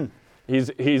Okina.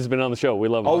 He's been on the show. We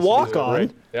love him. A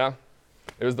walk-on? Yeah.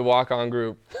 It was the walk-on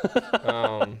group.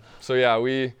 So yeah,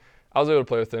 I was able to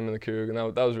play with him in the Coug,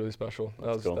 and that was really special.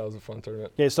 Cool. That was a fun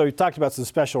tournament. Okay, so you talked about some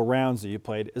special rounds that you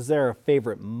played. Is there a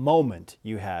favorite moment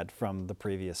you had from the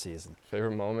previous season?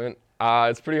 Favorite moment?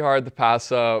 It's pretty hard to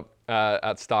pass up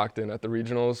at Stockton at the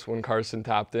regionals when Carson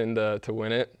tapped in to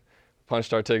win it.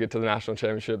 Punched our ticket to the national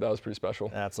championship. That was pretty special.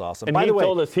 That's awesome. And By he the way,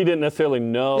 told us he didn't necessarily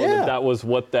know that was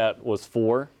what that was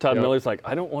for. Todd Yep. Miller's like,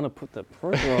 I don't want to put that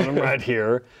pressure on him right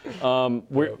here.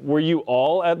 Were you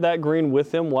all at that green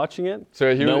with him watching it?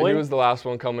 So he was the last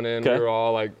one coming in. Okay. We were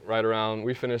all like right around.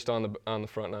 We finished on the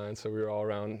front nine, so we were all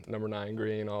around number 9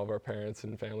 green. All of our parents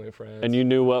and family and friends. And you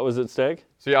knew what was at stake?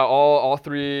 So yeah, all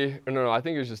three. No, I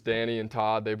think it was just Danny and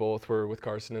Todd. They both were with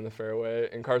Carson in the fairway,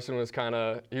 and Carson was kind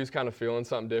of feeling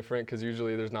something different because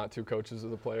usually there's not 2 coaches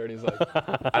with a player, and he's like,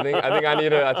 I think I need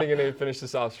to finish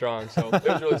this off strong. So it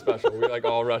was really special. We like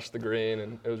all rushed the green,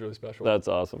 and it was really special. That's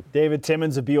awesome. David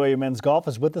Timmons of BYU Men's Golf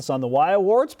is with us on the Y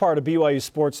Awards, part of BYU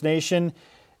Sports Nation.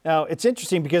 Now, it's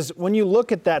interesting because when you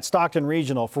look at that Stockton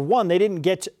Regional, for one, they didn't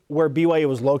get where BYU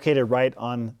was located right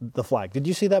on the flag. Did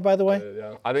you see that, by the way?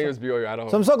 Yeah, I think it was BYU Idaho.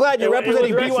 So I'm so glad you're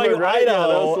representing it was BYU right? Yeah, that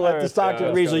was Idaho at the hilarious. Stockton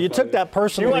Yeah, Regional. You that's took kinda that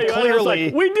personally, BYU Idaho's clearly.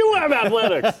 like, we do have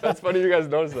athletics. That's funny you guys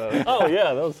noticed that. Oh,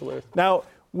 yeah, that was hilarious. Now,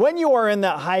 when you are in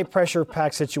that high-pressure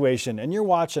pack situation and you're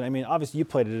watching, I mean, obviously you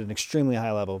played at an extremely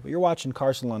high level, but you're watching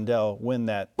Carson Lundell win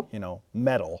that,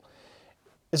 medal.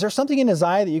 Is there something in his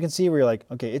eye that you can see where you're like,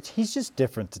 okay, he's just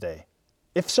different today?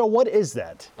 If so, what is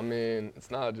that? I mean, it's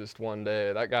not just one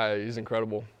day. That guy, he's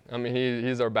incredible. I mean,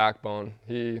 he's our backbone.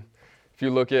 If you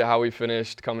look at how we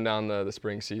finished coming down the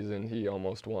spring season, he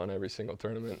almost won every single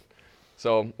tournament.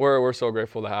 So we're so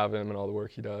grateful to have him and all the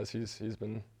work he does. He's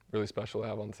been really special to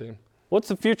have on the team. What's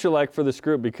the future like for this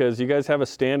group? Because you guys have a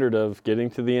standard of getting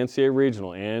to the NCAA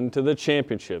Regional and to the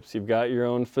championships. You've got your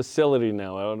own facility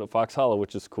now out at Fox Hollow,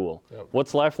 which is cool. Yep.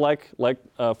 What's life like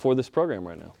for this program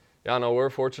right now? Yeah, no, we're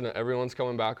fortunate. Everyone's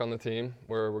coming back on the team.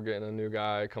 We're getting a new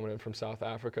guy coming in from South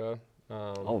Africa.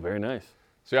 Oh, very nice.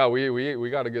 So yeah, we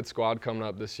got a good squad coming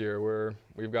up this year.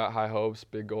 We've got high hopes,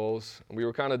 big goals. We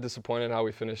were kind of disappointed how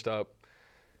we finished up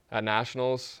at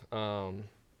Nationals.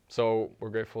 So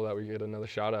we're grateful that we get another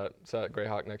shot at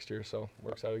Greyhawk next year. So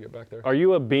we're excited to get back there. Are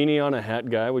you a beanie on a hat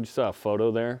guy? We just saw a photo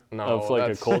there of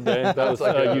like a cold day. That was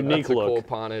like a unique that's look. a Cole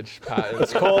Pontage patent.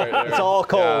 It's cold. Right there. It's all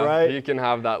cold, Yeah, right? You can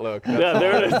have that look. Yeah,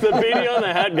 there it is, the beanie on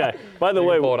the hat guy. By the You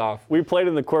way, can pull it off. we played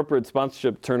in the corporate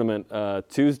sponsorship tournament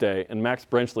Tuesday, and Max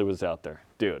Brenchley was out there.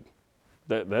 Dude,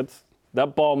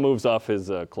 that ball moves off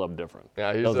his club different.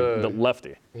 Yeah, he's the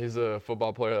lefty. He's a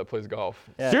football player that plays golf.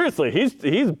 Yeah. Seriously, he's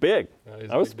big. Yeah, he's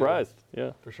a I was big deal. surprised.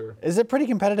 Yeah. For sure. Is it pretty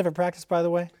competitive at practice, by the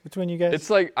way, between you guys? It's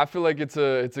like, I feel like it's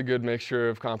a good mixture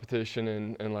of competition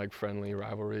and like friendly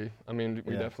rivalry. I mean,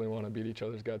 we definitely want to beat each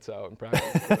other's guts out in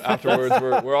practice. Afterwards,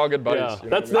 we're all good buddies. Yeah, you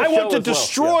know that's what I I mean? want to show as well.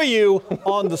 destroy you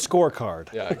on the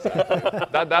scorecard. Yeah,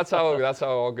 exactly. that's how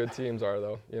all good teams are,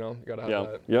 though. You know, you gotta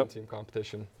have that team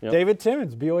competition. Yep. David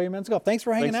Timmons, BYU Men's Golf. Thanks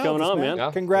for hanging Thanks out for with us, coming on, man.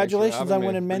 Yeah, Congratulations thanks for on having me.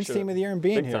 winning Men's Appreciate Team it. of the Year and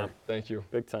being Big here. time. Thank you.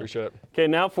 Big time. Appreciate it. Okay,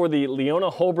 now for the Leona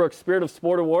Holbrook Spirit of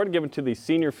Sport Award, given to the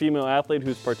senior female athlete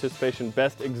whose participation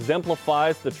best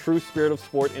exemplifies the true spirit of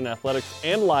sport in athletics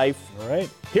and life. All right.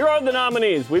 Here are the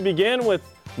nominees. We begin with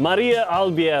Maria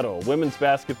Albiero, women's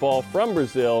basketball from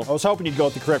Brazil. I was hoping you'd go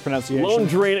with the correct pronunciation.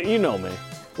 Londrina, you know me,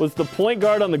 was the point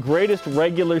guard on the greatest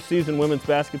regular season women's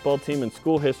basketball team in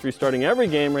school history, starting every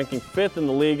game, ranking 5th in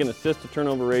the league in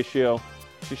assist-to-turnover ratio.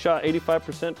 She shot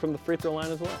 85% from the free throw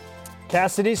line as well.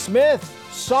 Cassidy Smith,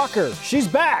 soccer. She's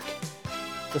back.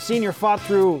 The senior fought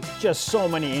through just so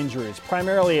many injuries,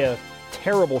 primarily a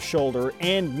terrible shoulder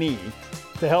and knee,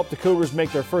 to help the Cougars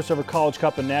make their first ever College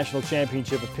Cup and National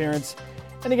Championship appearance.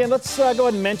 And again, let's go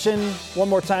ahead and mention one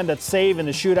more time that save in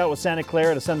the shootout with Santa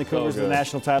Clara to send the Cougars to the good.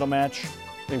 national title match.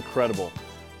 Incredible.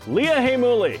 Leah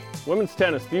Heimuli, women's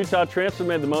tennis. The Utah transfer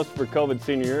made the most of her COVID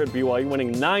senior year at BYU,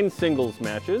 winning 9 singles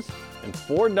matches and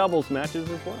 4 doubles matches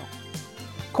as well.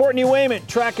 Courtney Wayment,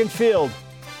 track and field.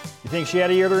 You think she had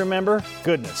a year to remember?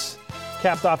 Goodness.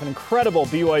 Capped off an incredible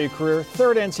BYU career,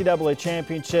 3rd NCAA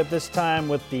championship, this time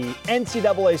with the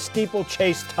NCAA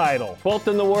steeplechase title. 12th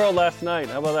in the world last night.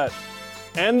 How about that?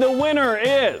 And the winner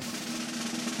is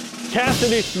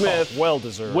Cassidy Smith, Well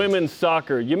deserved. women's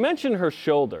soccer. You mentioned her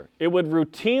shoulder. It would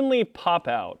routinely pop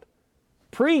out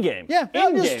pregame. Yeah,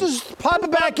 in-game. just pop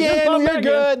it back Just in. pop We're back in.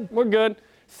 good. We're good.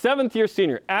 7th-year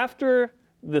senior. After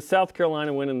the South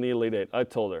Carolina win in the Elite Eight, I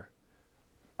told her,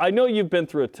 I know you've been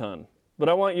through a ton, but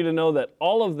I want you to know that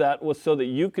all of that was so that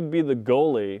you could be the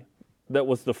goalie that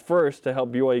was the first to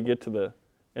help BYU get to the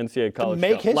NCAA college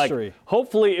make cup. history. Like,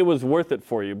 hopefully it was worth it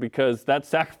for you because that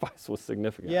sacrifice was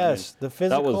significant. Yes, the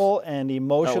physical and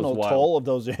emotional toll of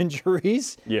those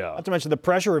injuries. Yeah. Not to mention the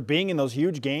pressure of being in those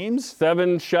huge games.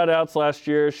 7 shutouts last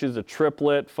year. She's a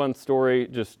triplet. Fun story.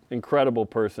 Just incredible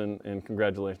person, and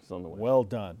congratulations on the win. Well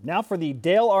done. Now for the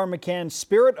Dale R. McCann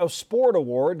Spirit of Sport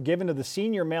Award given to the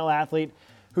senior male athlete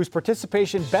whose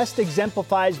participation best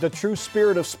exemplifies the true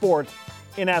spirit of sport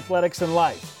in athletics and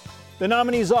life. The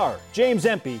nominees are James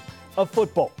Empey of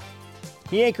football.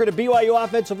 He anchored a BYU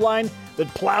offensive line that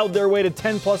plowed their way to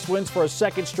 10-plus wins for a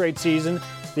second straight season.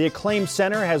 The acclaimed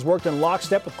center has worked in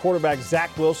lockstep with quarterbacks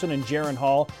Zach Wilson and Jaron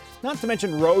Hall, not to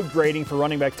mention road grading for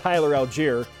running back Tyler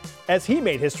Algier, as he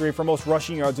made history for most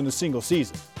rushing yards in a single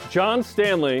season. John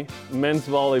Stanley, men's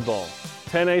volleyball.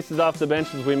 10 aces off the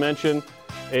bench, as we mentioned.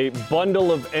 A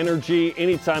bundle of energy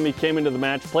anytime he came into the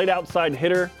match. Played outside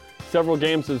hitter several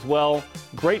games as well.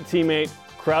 Great teammate,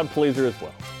 crowd pleaser as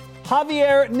well.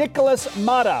 Javier Nicolas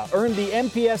Mata earned the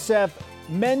MPSF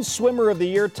Men's Swimmer of the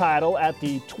Year title at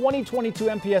the 2022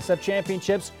 MPSF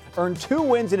Championships, earned 2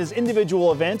 wins in his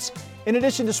individual events, in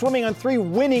addition to swimming on 3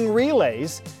 winning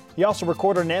relays. He also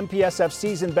recorded an MPSF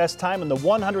season best time in the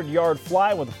 100-yard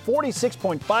fly with a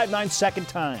 46.59 second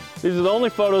time. These are the only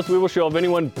photos we will show of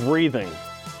anyone breathing.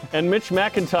 And Mitch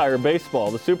McIntyre,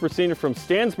 baseball, the super senior from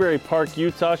Stansbury Park,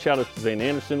 Utah, shout out to Zane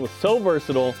Anderson, was so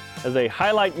versatile as a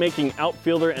highlight-making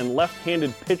outfielder and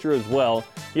left-handed pitcher as well.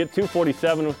 He hit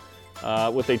 .247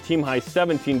 with a team-high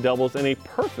 17 doubles and a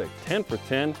perfect 10 for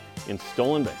 10 in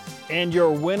stolen bases. And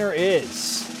your winner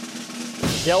is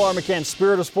Dale R. McCann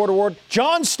Spirit of Sport Award,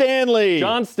 John Stanley.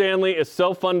 John Stanley is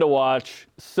so fun to watch,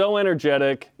 so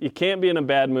energetic. You can't be in a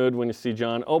bad mood when you see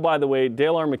John. Oh, by the way,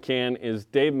 Dale R. McCann is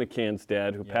Dave McCann's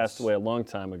dad, who passed away a long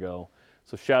time ago.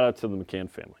 So shout out to the McCann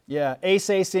family. Yeah, ace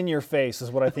in your face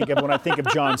is what I think of when I think of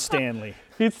John Stanley.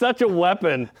 He's such a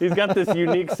weapon. He's got this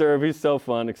unique serve. He's so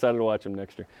fun. Excited to watch him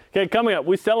next year. Okay, coming up,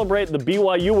 we celebrate the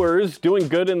BYUers doing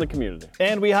good in the community.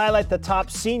 And we highlight the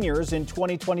top seniors in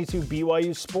 2022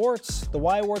 BYU sports. The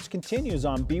Y Awards continues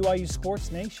on BYU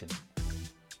Sports Nation.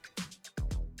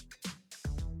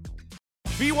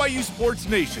 BYU Sports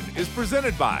Nation is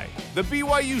presented by the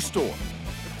BYU Store,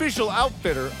 official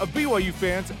outfitter of BYU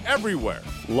fans everywhere.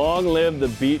 Long live the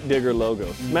Beat Digger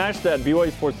logo. Smash that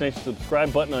BYU Sports Nation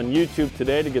subscribe button on YouTube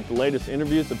today to get the latest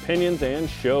interviews, opinions, and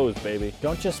shows, baby.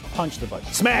 Don't just punch the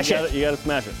button. Smash it! You gotta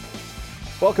smash it.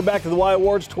 Welcome back to the Y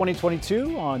Awards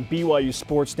 2022 on BYU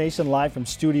Sports Nation, live from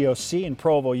Studio C in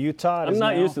Provo, Utah. I'm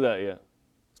not used to that yet.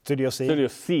 Studio C? Studio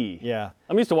C. Yeah.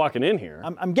 I'm used to walking in here.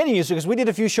 I'm getting used to it because we did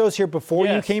a few shows here before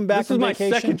you came back from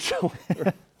vacation. This is my second show.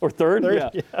 or third?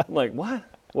 Yeah. I'm like, what?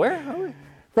 Where are we?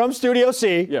 From Studio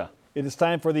C. Yeah. It is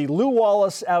time for the Lou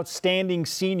Wallace Outstanding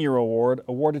Senior Award,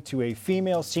 awarded to a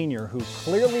female senior who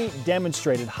clearly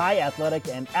demonstrated high athletic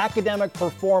and academic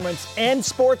performance and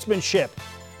sportsmanship.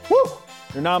 Woo!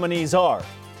 Your nominees are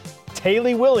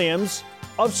Taylor Williams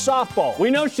of softball. We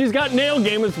know she's got nail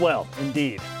game as well.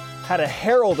 Indeed. Had a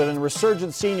heralded and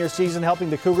resurgent senior season, helping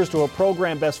the Cougars to a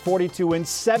program best 42 wins,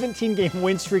 17-game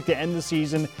win streak to end the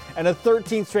season, and a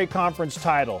 13th straight conference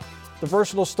title. The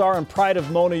versatile star and pride of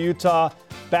Mona, Utah,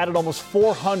 batted almost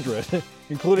 400,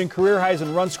 including career highs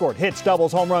in runs scored, hits,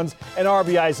 doubles, home runs, and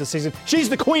RBIs this season. She's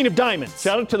the queen of diamonds.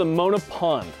 Shout out to the Mona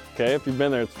Pond. Okay, if you've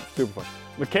been there, it's super fun.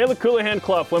 Michaela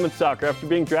Coulihan-Clough, women's soccer. After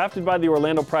being drafted by the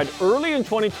Orlando Pride early in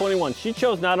 2021, she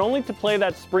chose not only to play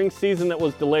that spring season that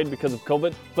was delayed because of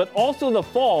COVID, but also the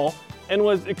fall, and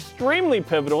was extremely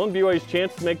pivotal in BYU's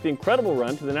chance to make the incredible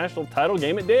run to the national title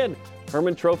game it did.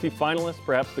 Herman Trophy finalist,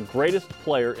 perhaps the greatest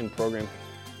player in program history.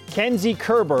 Kenzie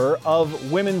Kerber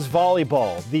of women's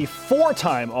volleyball, the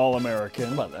 4-time All-American.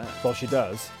 How about that? That's all she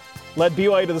does. Led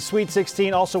BYU to the Sweet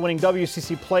 16, also winning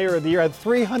WCC Player of the Year, had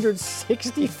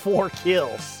 364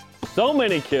 kills. So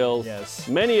many kills. Yes.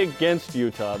 Many against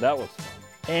Utah. That was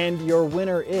fun. And your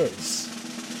winner is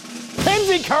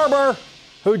Kenzie Kerber,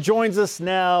 who joins us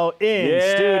now in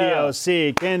Studio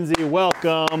C. Kenzie,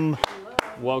 welcome.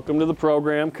 Welcome to the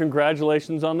program.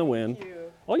 Congratulations on the win. Thank you.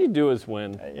 All you do is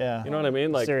win. Yeah. You know what I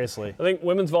mean? Like, seriously. I think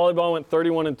women's volleyball went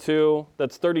 31-2.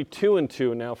 That's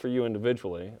 32-2 now for you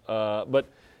individually. But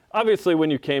obviously,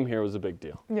 when you came here, it was a big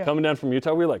deal. Yeah. Coming down from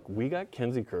Utah, we were like, we got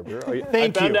Kenzie Kerber.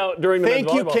 Thank I found you. out during the Thank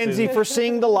men's you, volleyball Kenzie, season. for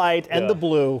seeing the light and Yeah. the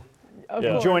blue,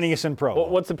 Of joining us in Provo.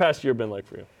 What's the past year been like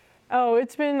for you? Oh,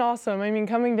 it's been awesome. I mean,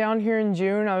 coming down here in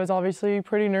June, I was obviously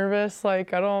pretty nervous.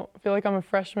 Like, I don't feel like I'm a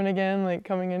freshman again, like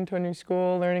coming into a new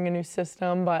school, learning a new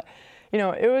system. But, you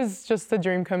know, it was just a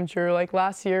dream come true. Like,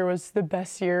 last year was the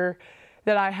best year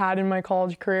that I had in my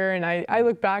college career. And I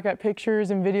look back at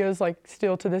pictures and videos like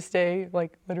still to this day,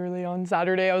 like literally on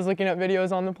Saturday, I was looking at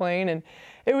videos on the plane, and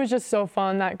it was just so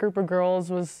fun. That group of girls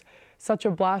was such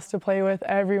a blast to play with.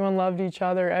 Everyone loved each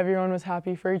other. Everyone was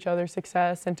happy for each other's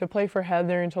success, and to play for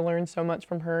Heather and to learn so much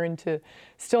from her and to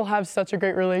still have such a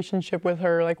great relationship with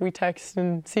her. Like we text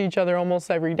and see each other almost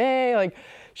every day. Like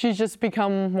she's just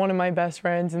become one of my best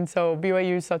friends. And so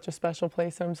BYU is such a special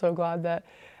place. And I'm so glad that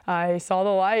I saw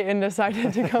the light and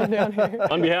decided to come down here.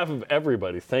 On behalf of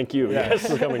everybody, thank you guys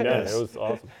for coming down. It was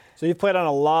awesome. So you've played on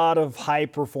a lot of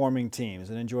high-performing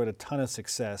teams and enjoyed a ton of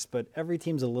success, but every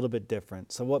team's a little bit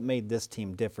different. So what made this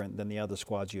team different than the other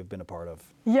squads you've been a part of?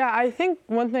 Yeah, I think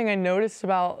one thing I noticed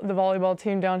about the volleyball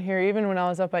team down here, even when I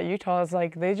was up at Utah, is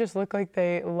like they just look like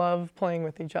they love playing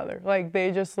with each other. Like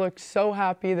they just look so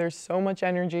happy. There's so much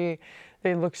energy.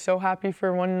 They look so happy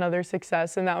for one another's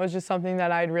success, and that was just something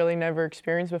that I'd really never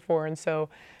experienced before. And so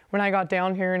when I got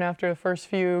down here and after the first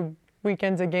few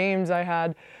weekends of games, I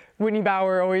had Whitney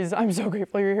Bauer always, I'm so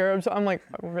grateful you're here. I'm like,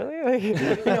 really? Like,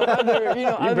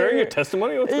 You're bearing your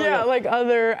testimony? What's going on? Like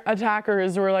other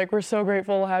attackers were like, we're so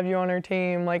grateful to have you on our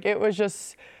team. Like it was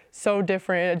just so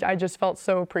different. I just felt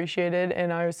so appreciated,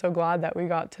 and I was so glad that we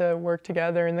got to work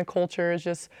together, and the culture is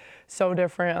just so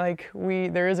different. Like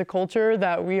there is a culture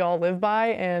that we all live by,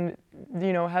 and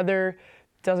Heather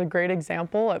does a great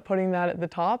example at putting that at the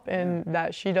top, and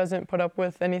that she doesn't put up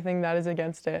with anything that is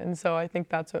against it. And so I think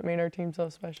that's what made our team so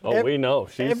special. Oh, we know.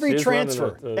 Every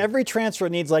transfer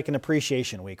needs like an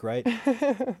appreciation week, right?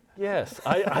 Yes,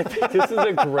 I think this is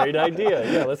a great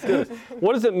idea. Yeah, let's do this.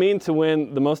 What does it mean to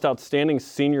win the most outstanding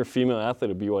senior female athlete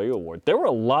at BYU award? There were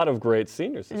a lot of great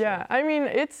seniors this year. I mean,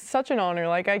 it's such an honor.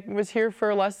 Like I was here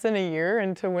for less than a year,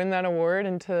 and to win that award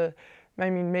and to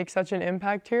make such an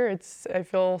impact here. I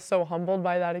feel so humbled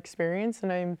by that experience,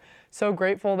 and I'm so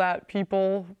grateful that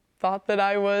people thought that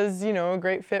I was, a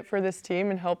great fit for this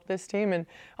team and help this team. And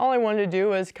all I wanted to do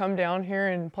was come down here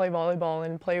and play volleyball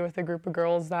and play with a group of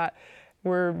girls that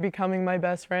were becoming my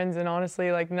best friends. And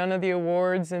honestly, like none of the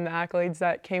awards and the accolades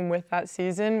that came with that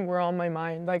season were on my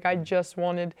mind. Like I just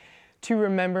wanted to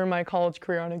remember my college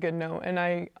career on a good note. And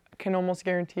I can almost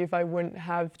guarantee if I wouldn't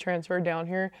have transferred down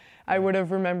here, I would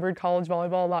have remembered college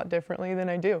volleyball a lot differently than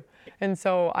I do. And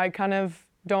so I kind of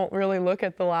don't really look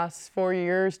at the last 4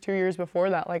 years, 2 years before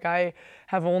that. Like I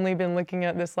have only been looking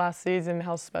at this last season,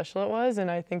 how special it was, and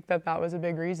I think that was a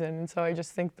big reason. And so I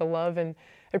just think the love and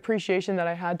appreciation that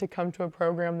I had to come to a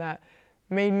program that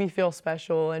made me feel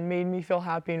special and made me feel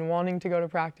happy and wanting to go to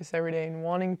practice every day and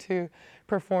wanting to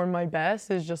perform my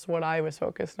best is just what I was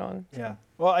focused on. Yeah.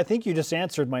 Well, I think you just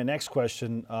answered my next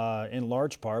question in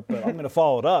large part, but I'm going to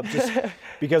follow it up just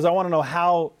because I want to know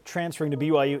how transferring to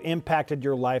BYU impacted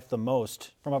your life the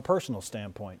most from a personal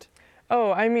standpoint.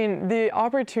 Oh, I mean, the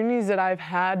opportunities that I've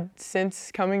had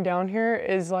since coming down here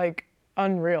is like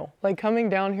unreal. Like coming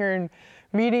down here and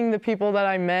meeting the people that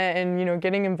I met and,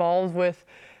 getting involved with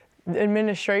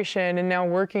administration and now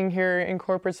working here in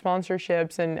corporate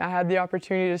sponsorships, and I had the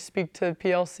opportunity to speak to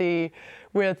PLC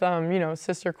with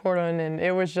Sister Cordon, and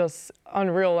it was just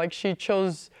unreal. Like she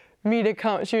chose me to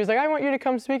come. She was like, I want you to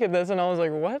come speak at this, and I was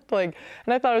like, what? And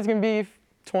I thought it was gonna be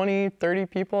 20, 30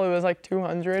 people. It was like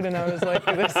 200, and I was like,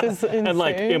 this is insane. And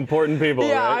like important people,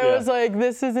 yeah, right? I was like,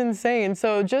 this is insane.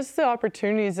 So just the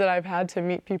opportunities that I've had to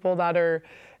meet people that are,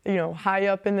 high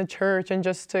up in the church, and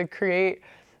just to create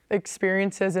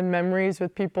experiences and memories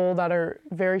with people that are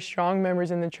very strong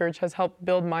members in the church has helped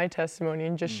build my testimony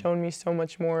and just shown me so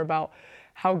much more about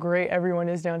how great everyone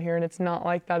is down here. And it's not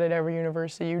like that at every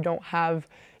university. You don't have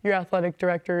your athletic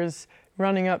directors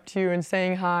running up to you and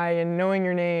saying hi and knowing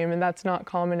your name, and that's not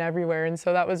common everywhere. And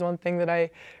so that was one thing that I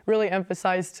really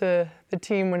emphasized to the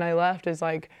team when I left, is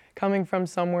like coming from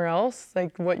somewhere else,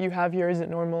 like what you have here isn't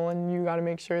normal, and you got to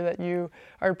make sure that you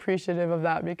are appreciative of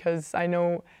that, because I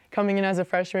know coming in as a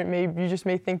freshman, you just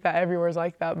may think that everywhere's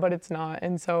like that, but it's not.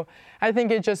 And so I think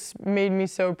it just made me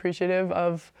so appreciative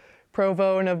of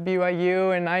Provo and of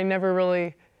BYU, and I never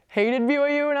really hated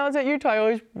BYU when I was at Utah. I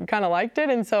always kind of liked it,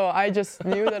 and so I just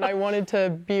knew that I wanted to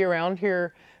be around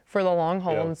here for the long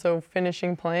haul. Yeah. And so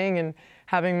finishing playing and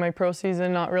having my pro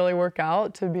season not really work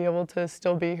out, to be able to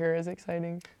still be here is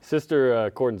exciting.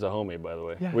 Sister Cordon's a homie, by the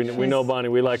way. Yeah, we know Bonnie.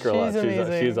 We like her a lot.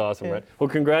 She's awesome, yeah. Right? Well,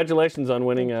 congratulations on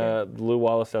winning the Lou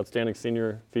Wallace Outstanding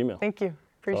Senior Female. Thank you.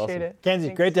 Appreciate awesome. it. Kenzie,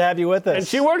 Thanks. great to have you with us. And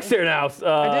she works here now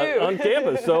on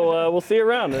campus, so we'll see you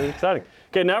around. It's exciting.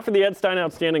 Okay, now for the Ed Stein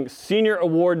Outstanding Senior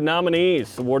Award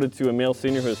nominees, awarded to a male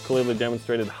senior who has clearly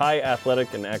demonstrated high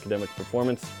athletic and academic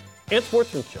performance and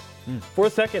sportsmanship. For a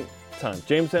second time,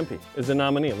 James Empey is the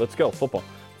nominee. Let's go, football.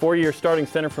 4-year starting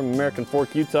center from American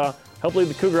Fork, Utah, helped lead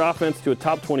the Cougar offense to a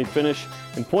top 20 finish.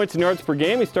 In points and yards per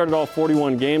game, he started all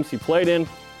 41 games he played in,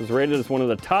 was rated as one of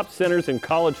the top centers in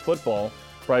college football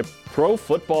by Pro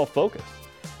Football Focus.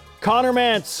 Connor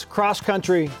Mantz, cross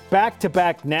country,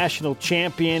 back-to-back national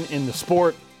champion in the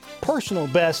sport, personal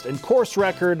best and course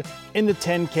record in the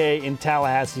 10K in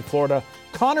Tallahassee, Florida.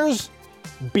 Connor's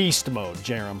beast mode,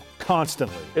 Jarom,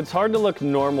 constantly. It's hard to look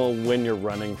normal when you're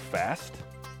running fast,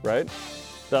 right?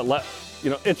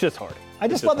 It's just hard. I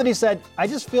just love that he said, I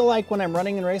just feel like when I'm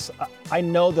running in a race, I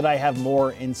know that I have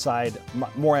more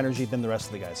energy than the rest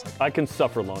of the guys. I can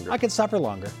suffer longer. I can suffer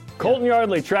longer. Colton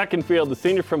Yardley, track and field, the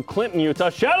senior from Clinton,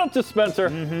 Utah. Shout out to Spencer.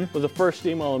 Was a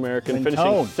first-team All-American, finishing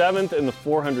 7th in the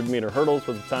 400-meter hurdles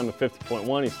with a time of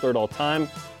 50.1. He's third all-time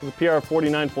with a PR of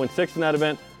 49.6 in that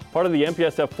event. Part of the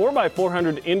MPSF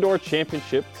 4x400 Indoor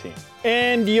Championship team.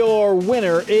 And your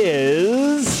winner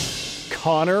is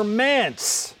Connor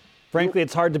Mantz. Frankly,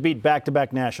 it's hard to beat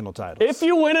back-to-back national titles. If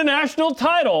you win a national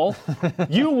title,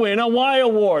 you win a Y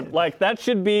Award. That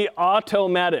should be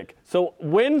automatic. So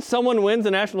when someone wins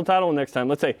a national title next time,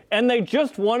 let's say, and they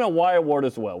just won a Y Award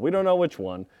as well. We don't know which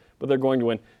one, but they're going to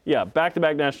win. Yeah,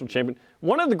 back-to-back national champion.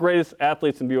 One of the greatest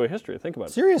athletes in BYU history. Think about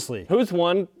it. Seriously. Who's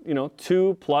won,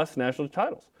 2+ national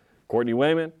titles? Courtney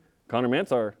Wayman, Connor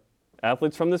Mantz are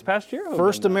athletes from this past year.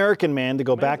 First American man to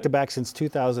go back-to-back since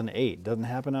 2008. Doesn't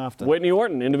happen often. Whitney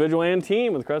Orton, individual and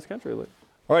team with the cross country league.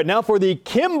 All right, now for the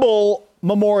Kimball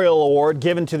Memorial Award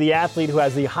given to the athlete who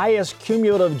has the highest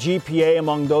cumulative GPA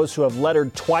among those who have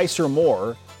lettered twice or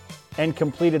more and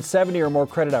completed 70 or more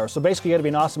credit hours. So basically, you got to be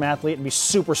an awesome athlete and be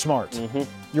super smart.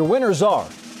 Your winners are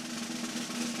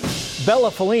Bella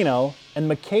Felino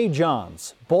and McKay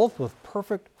Johns, both with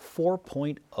perfect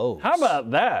 4.0s. How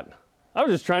about that? I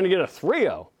was just trying to get a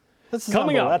 3.0.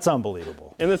 Coming up, that's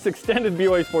unbelievable. In this extended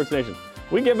BYU Sports Nation,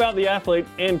 we give out the athlete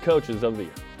and coaches of the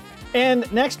year. And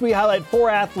next we highlight 4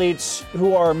 athletes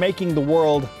who are making the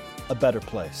world a better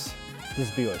place. This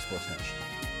is BYU Sports Nation.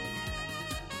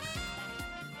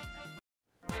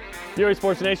 BYU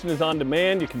Sports Nation is on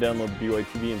demand. You can download the BYU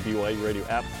TV and BYU Radio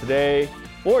apps today,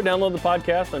 or download the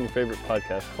podcast on your favorite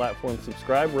podcast platform.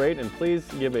 Subscribe, rate, and please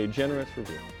give a generous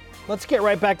review. Let's get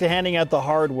right back to handing out the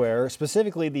hardware,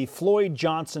 specifically the Floyd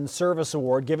Johnson Service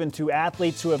Award given to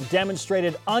athletes who have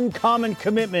demonstrated uncommon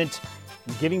commitment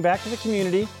in giving back to the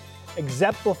community,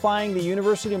 exemplifying the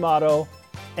university motto,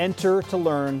 enter to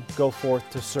learn, go forth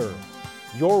to serve.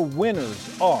 Your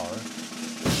winners are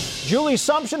Julie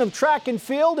Sumption of track and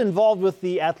field, involved with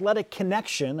the Athletic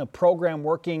Connection, a program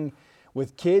working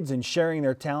with kids and sharing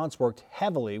their talents, worked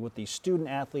heavily with the Student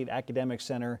Athlete Academic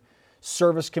Center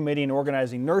Service Committee and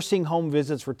organizing nursing home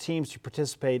visits for teams to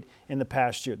participate in the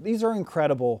past year. These are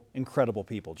incredible, incredible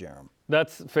people, Jarom.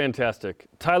 That's fantastic.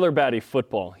 Tyler Batty,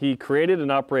 football. He created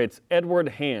and operates Edward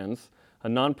Hands, a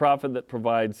nonprofit that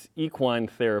provides equine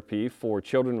therapy for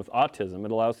children with autism.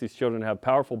 It allows these children to have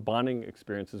powerful bonding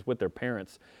experiences with their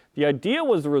parents. The idea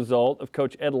was the result of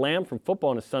Coach Ed Lamb from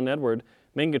football and his son Edward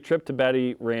making a trip to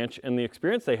Batty Ranch, and the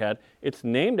experience they had, it's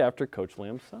named after Coach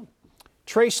Lamb's son.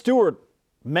 Trey Stewart,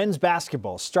 men's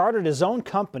basketball, started his own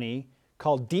company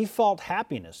called Default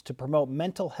Happiness to promote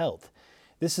mental health.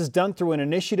 This is done through an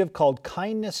initiative called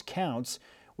Kindness Counts,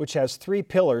 which has 3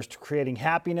 pillars to creating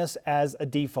happiness as a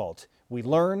default. We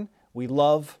learn, we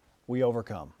love, we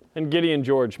overcome. And Gideon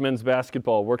George, men's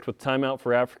basketball, worked with Time Out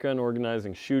for Africa and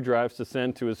organizing shoe drives to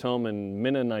send to his home in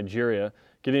Minna, Nigeria.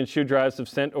 Gideon shoe drives have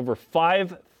sent over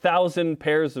 5,000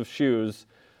 pairs of shoes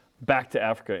back to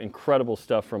Africa. Incredible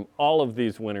stuff from all of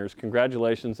these winners.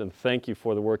 Congratulations and thank you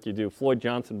for the work you do. Floyd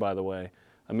Johnson, by the way,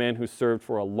 a man who served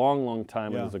for a long, long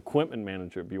time as equipment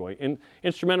manager at BYU.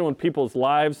 Instrumental in people's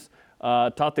lives,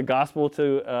 taught the gospel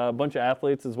to a bunch of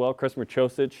athletes as well, Chris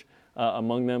Merchosich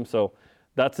among them. So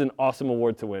that's an awesome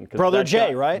award to win. Brother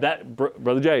Jay, right?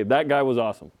 Brother Jay, that guy was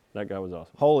awesome. That guy was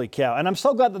awesome. Holy cow. And I'm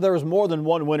so glad that there was more than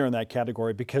one winner in that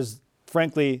category because,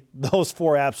 frankly, those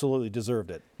 4 absolutely deserved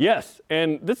it. Yes,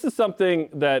 and this is something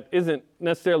that isn't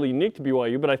necessarily unique to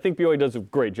BYU, but I think BYU does a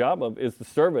great job of, is the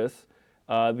service,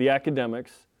 the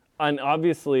academics, and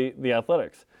obviously the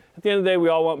athletics. At the end of the day, we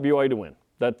all want BYU to win.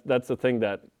 That's the thing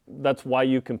that's why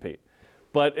you compete.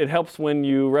 But it helps when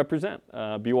you represent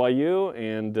BYU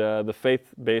and the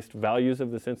faith-based values of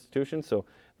this institution. So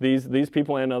these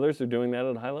people and others are doing that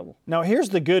at a high level. Now, here's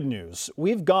the good news.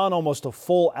 We've gone almost a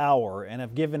full hour and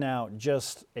have given out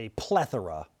just a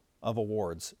plethora of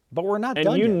awards, but we're not done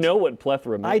yet. And you know what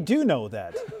plethora means. I do know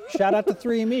that. Shout out to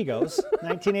Three Amigos,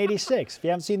 1986. If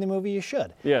you haven't seen the movie, you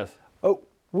should. Yes. Oh,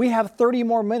 we have 30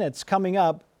 more minutes coming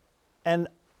up and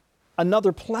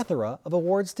another plethora of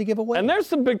awards to give away. And there's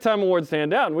some big-time awards to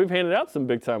hand out, and we've handed out some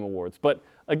big-time awards. But,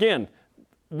 again,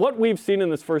 what we've seen in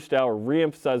this first hour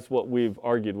reemphasizes what we've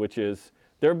argued, which is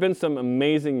there have been some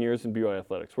amazing years in BYU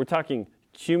athletics. We're talking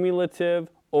cumulative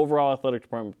overall athletic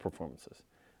department performances.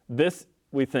 This,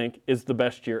 we think, is the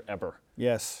best year ever.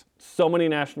 Yes. So many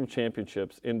national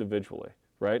championships individually,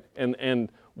 right?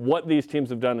 And what these teams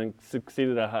have done and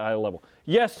succeeded at a high level.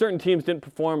 Yes, certain teams didn't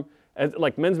perform,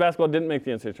 like men's basketball didn't make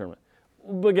the NCAA tournament.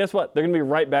 But guess what? They're going to be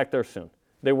right back there soon.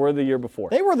 They were the year before.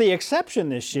 They were the exception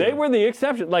this year. They were the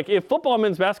exception. Like, if football and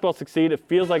men's basketball succeed, it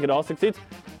feels like it all succeeds.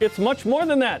 It's much more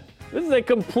than that. This is a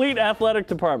complete athletic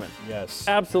department. Yes.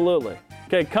 Absolutely.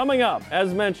 Okay, coming up,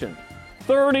 as mentioned,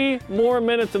 30 more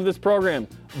minutes of this program.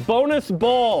 Bonus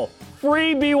Bowl,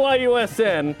 free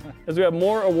BYUSN, as we have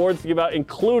more awards to give out,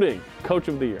 including Coach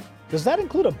of the Year. Does that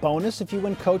include a bonus if you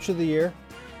win Coach of the Year?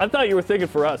 I thought you were thinking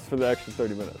for us for the extra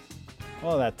 30 minutes.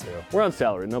 Well, that too. We're on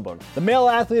salary, no bonus. The Male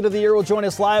Athlete of the Year will join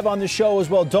us live on the show as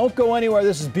well. Don't go anywhere.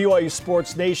 This is BYU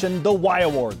Sports Nation, the Y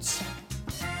Awards.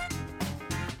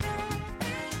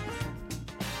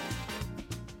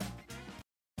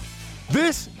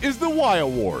 This is the Y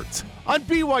Awards on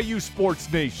BYU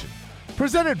Sports Nation,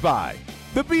 presented by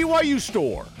the BYU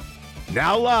Store.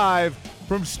 Now live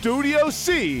from Studio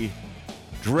C,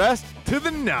 dressed to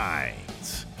the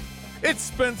nines. It's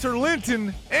Spencer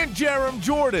Linton and Jerem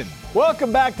Jordan.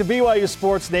 Welcome back to BYU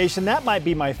Sports Nation. That might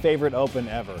be my favorite open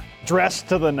ever. Dressed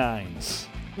to the nines.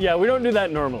 Yeah, we don't do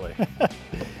that normally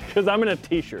because I'm in a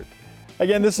T-shirt.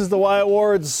 Again, this is the Y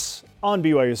Awards on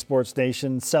BYU Sports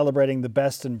Nation, celebrating the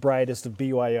best and brightest of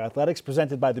BYU athletics,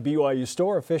 presented by the BYU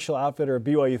Store, official outfitter of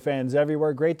BYU fans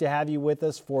everywhere. Great to have you with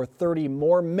us for 30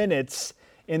 more minutes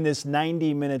in this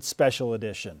 90-minute special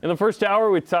edition. In the first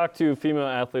hour, we talked to Female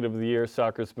Athlete of the Year,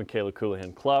 soccer's Michaela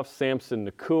Colohan-Clough, Samson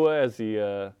Nakua, as he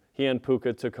and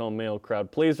Puka took home male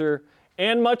crowd pleaser,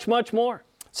 and much, much more.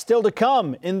 Still to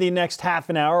come in the next half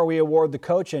an hour, we award the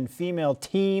Coach and Female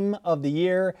Team of the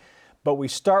Year. But we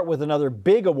start with another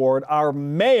big award, our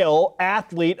Male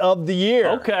Athlete of the Year.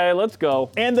 Okay, let's go.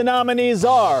 And the nominees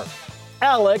are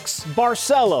Alex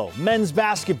Barcelo, men's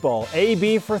basketball,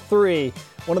 AB for 3.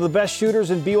 One of the best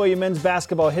shooters in BYU men's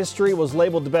basketball history, was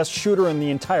labeled the best shooter in the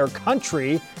entire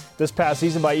country this past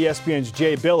season by ESPN's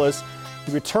Jay Billis.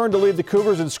 He returned to lead the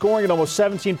Cougars in scoring at almost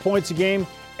 17 points a game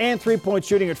and three-point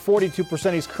shooting at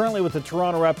 42%. He's currently with the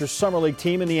Toronto Raptors Summer League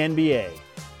team in the NBA.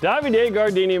 Davide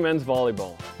Gardini men's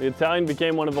volleyball. The Italian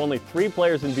became one of only 3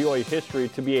 players in BYU history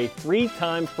to be a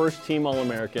 3-time first-team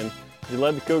All-American. He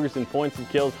led the Cougars in points and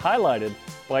kills, highlighted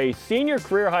by a senior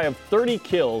career high of 30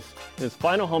 kills in his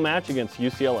final home match against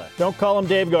UCLA. Don't call him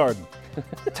Dave Garden.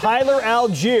 Tyler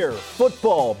Algier,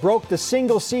 football, broke the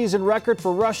single-season record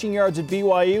for rushing yards at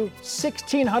BYU,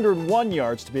 1,601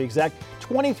 yards to be exact,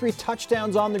 23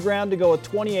 touchdowns on the ground to go with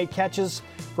 28 catches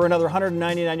for another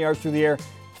 199 yards through the air.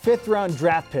 5th-round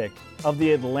draft pick of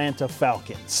the Atlanta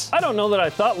Falcons. I don't know that I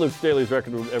thought Luke Staley's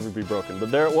record would ever be broken, but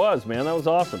there it was, man. That was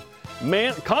awesome.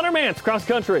 Connor Mance, cross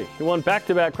country. He won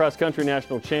back-to-back cross-country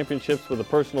national championships with a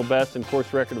personal best and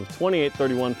course record of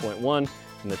 28:31.1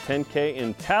 in the 10K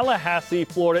in Tallahassee,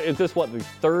 Florida. Is this, what, the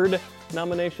 3rd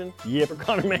nomination for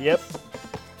Connor Mance? Yep.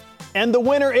 And the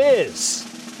winner is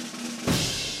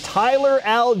Tyler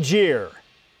Algier.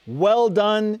 Well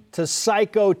done to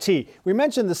Psycho T. We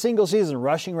mentioned the single-season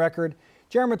rushing record.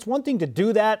 Jeremy, it's one thing to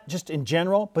do that just in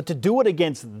general, but to do it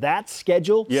against that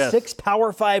schedule, yes. 6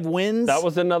 Power 5 wins. That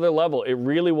was another level. It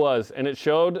really was. And it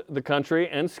showed the country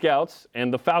and scouts,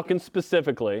 and the Falcons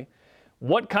specifically,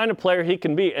 what kind of player he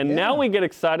can be. And now we get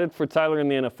excited for Tyler in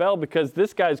the NFL because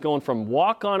this guy's going from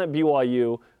walk-on at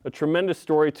BYU, a tremendous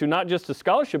story, to not just a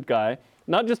scholarship guy,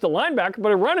 not just a linebacker,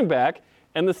 but a running back,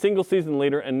 and the single-season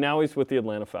leader, and now he's with the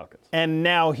Atlanta Falcons. And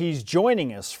now he's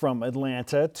joining us from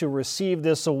Atlanta to receive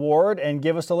this award and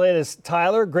give us the latest.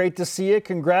 Tyler, great to see you.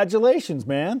 Congratulations,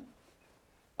 man.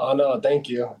 Oh, no, thank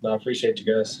you. No, I appreciate you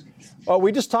guys. Well,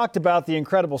 we just talked about the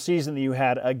incredible season that you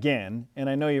had again, and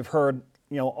I know you've heard,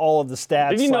 all of the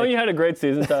stats. Did you know you had a great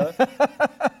season, Tyler?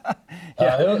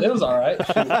 It was all right.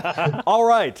 All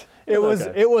right. It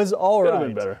was all right. Could have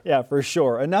been better. Yeah, for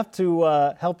sure. Enough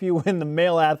to help you win the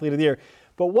Male Athlete of the Year.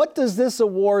 But what does this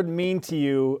award mean to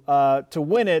you to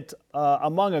win it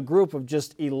among a group of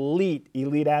just elite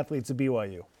athletes at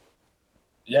BYU?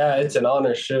 Yeah, it's an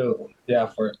honor. Shoot.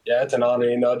 It's an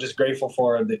honor. Just grateful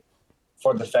for the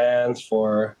fans,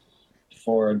 for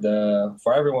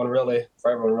everyone really.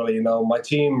 My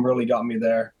team really got me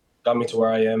there, got me to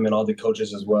where I am, and all the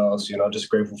coaches as well. So just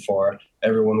grateful for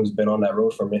everyone who's been on that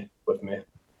road with me.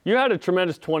 You had a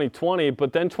tremendous 2020,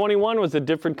 but then 21 was a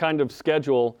different kind of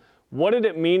schedule. What did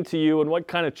it mean to you, and what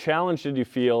kind of challenge did you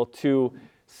feel to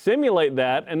simulate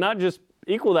that and not just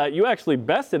equal that? You actually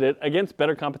bested it against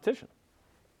better competition.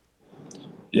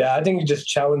 Yeah, I think you just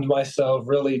challenged myself,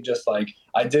 really just like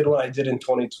I did what I did in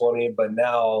 2020, but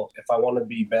now if I want to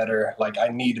be better, like I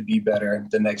need to be better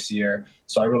the next year.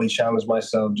 So I really challenged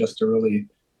myself just to really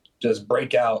just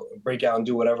break out and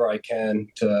do whatever I can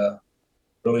to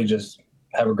really just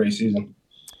have a great season.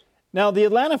 Now, the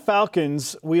Atlanta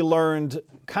Falcons, we learned,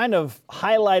 kind of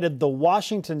highlighted the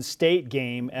Washington State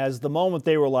game as the moment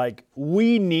they were like,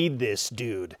 we need this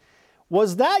dude.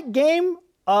 Was that game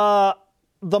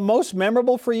the most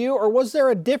memorable for you, or was there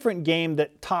a different game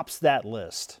that tops that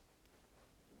list?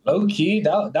 Low key,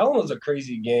 that one was a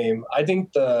crazy game. I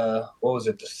think the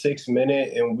 6th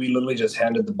minute, and we literally just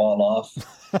handed the ball off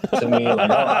to me. Like,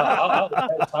 I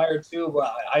was tired too,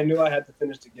 but I knew I had to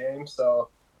finish the game. So,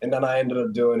 and then I ended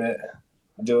up doing it,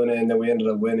 and then we ended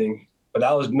up winning. But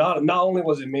that was not only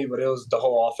was it me, but it was the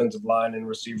whole offensive line and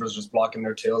receivers just blocking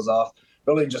their tails off.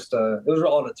 Really, just it was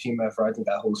all a team effort. I think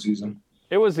that whole season.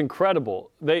 It was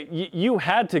incredible. You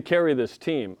had to carry this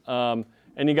team, and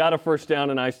you got a first down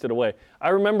and iced it away. I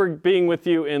remember being with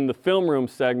you in the film room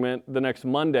segment the next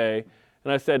Monday,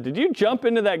 and I said, did you jump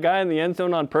into that guy in the end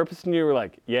zone on purpose? And you were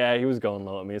like, yeah, he was going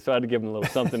low at me, so I had to give him a little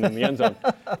something in the end zone.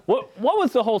 What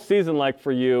was the whole season like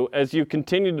for you as you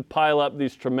continued to pile up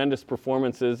these tremendous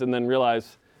performances and then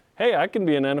realize, hey, I can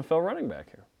be an NFL running back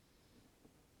here?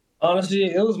 Honestly,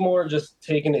 it was more just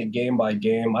taking it game by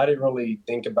game. I didn't really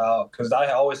think about, because I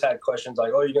always had questions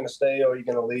like, oh, are you going to stay or are you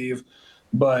going to leave?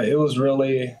 But it was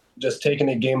really just taking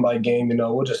it game by game.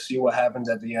 We'll just see what happens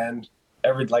at the end.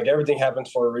 Everything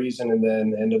happens for a reason, and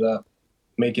then ended up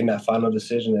making that final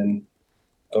decision and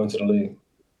going to the league.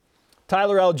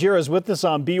 Tyler Allgeier is with us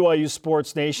on BYU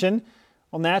Sports Nation.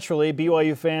 Well, naturally,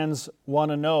 BYU fans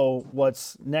want to know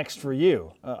what's next for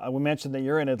you. We mentioned that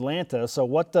you're in Atlanta, so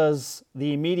what does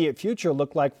the immediate future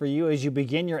look like for you as you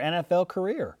begin your NFL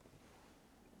career?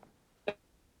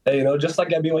 Hey, just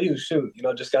like at BYU,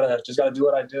 just gotta do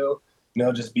what I do.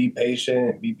 Just be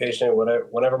patient.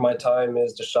 Whenever my time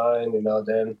is to shine,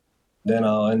 then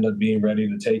I'll end up being ready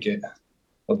to take it.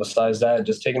 But besides that,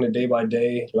 just taking it day by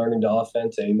day, learning the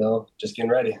offense, and just getting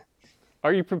ready.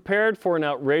 Are you prepared for an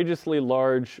outrageously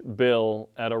large bill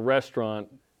at a restaurant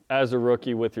as a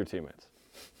rookie with your teammates?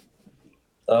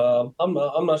 I'm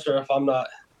not sure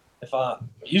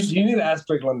you need to ask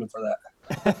Drake London for that.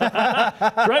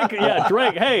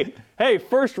 Drake. Hey,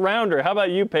 first rounder. How about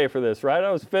you pay for this? Right,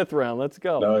 I was 5th round. Let's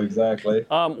go. No, exactly. He's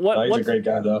a great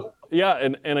guy though. Yeah,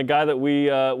 and a guy that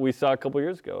we saw a couple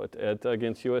years ago at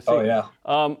against USC. Oh yeah.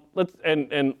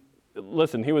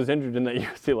 Listen, he was injured in that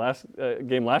USC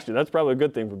game last year. That's probably a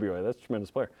good thing for BYU. That's a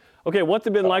tremendous player. Okay, what's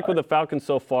it been like with the Falcons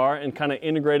so far and kind of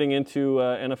integrating into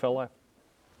NFL life?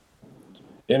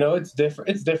 It's different.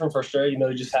 It's different for sure.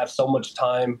 You just have so much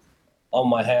time on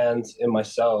my hands and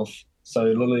myself. So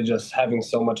literally just having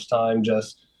so much time,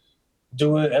 just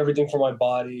doing everything for my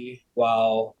body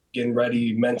while getting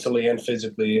ready mentally and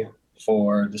physically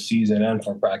for the season and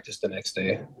for practice the next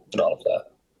day and all of that.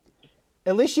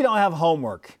 At least you don't have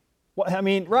homework.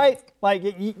 Right?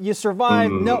 Like you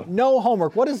survived, no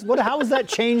homework. How has that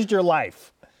changed your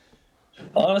life?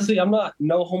 Honestly, I'm not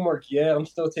no homework yet. I'm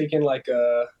still taking like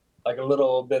a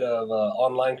little bit of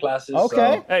online classes.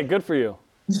 Okay. So hey, good for you.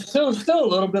 Still a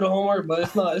little bit of homework, but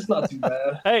it's not too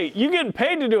bad. Hey, you getting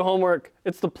paid to do homework?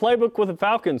 It's the playbook with the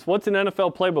Falcons. What's an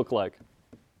NFL playbook like?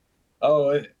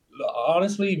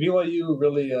 Honestly, BYU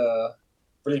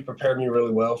really prepared me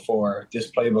really well for this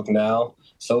playbook now.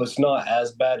 So it's not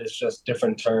as bad. It's just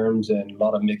different terms and a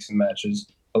lot of mix and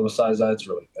matches. But besides that, it's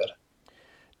really good.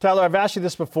 Tyler, I've asked you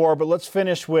this before, but let's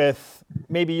finish with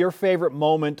maybe your favorite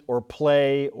moment or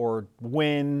play or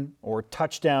win or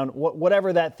touchdown,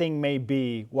 whatever that thing may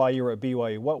be while you were at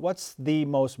BYU. What's the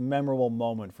most memorable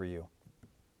moment for you?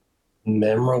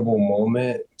 Memorable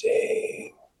moment?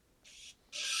 Dang.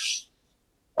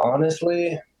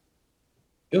 Honestly,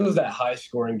 it was that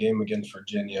high-scoring game against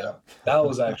Virginia. That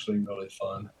was actually really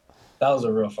fun. That was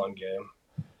a real fun game.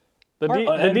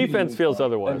 The defense feels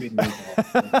otherwise. The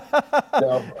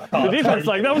defense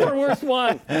like, that was our worst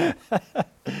one.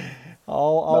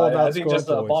 all about I think just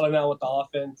balling out with the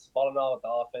offense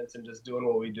and just doing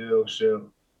what we do.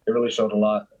 It really showed a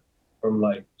lot from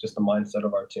just the mindset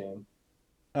of our team.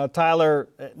 Tyler,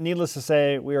 needless to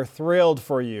say, we are thrilled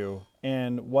for you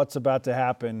and what's about to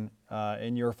happen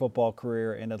in your football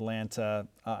career in Atlanta.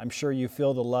 I'm sure you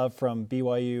feel the love from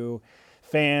BYU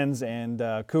fans and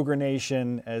Cougar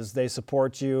Nation as they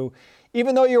support you.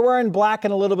 Even though you're wearing black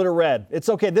and a little bit of red, it's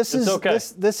okay. This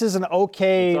is an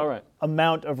okay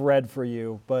amount of red for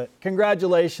you. But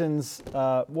congratulations!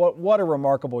 What a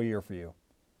remarkable year for you.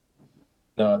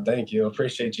 No, thank you.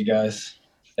 Appreciate you guys.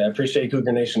 I appreciate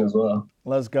Cougar Nation as well.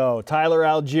 Let's go. Tyler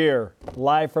Algier,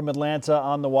 live from Atlanta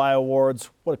on the Y Awards.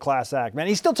 What a class act, man.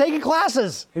 He's still taking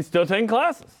classes. He's still taking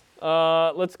classes.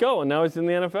 Let's go. And now he's in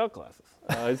the NFL classes.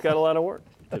 He's got a lot of work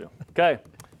to do. Okay.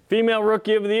 Female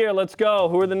Rookie of the Year. Let's go.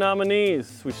 Who are the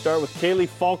nominees? We start with Kaylee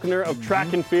Faulkner of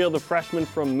track and field, a freshman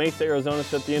from Mesa, Arizona,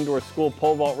 set the indoor school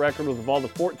pole vault record with a vault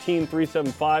of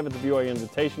 14.375 at the BYU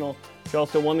Invitational. She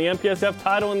also won the MPSF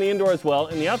title in the indoor as well.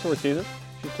 In the outdoor season,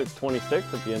 she took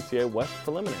 26th at the NCAA West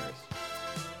preliminaries.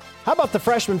 How about the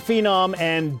freshman phenom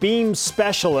and beam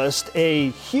specialist,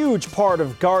 a huge part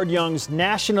of Guard Young's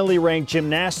nationally ranked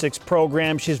gymnastics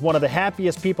program. She's one of the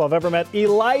happiest people I've ever met.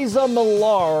 Eliza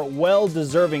Millar,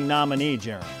 well-deserving nominee,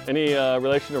 Jeremy. Any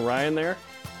relation to Ryan there?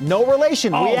 No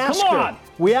relation. Oh, we asked come her. on.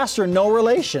 We asked her, no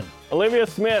relation. Olivia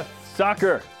Smith,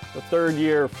 soccer. The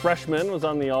third-year freshman was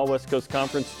on the All-West Coast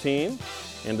Conference team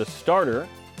and a starter.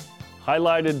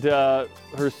 Highlighted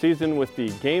her season with the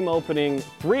game-opening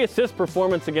 3-assist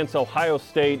performance against Ohio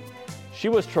State. She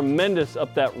was tremendous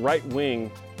up that right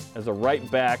wing as a right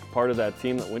back, part of that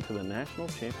team that went to the national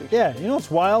championship. Yeah, you know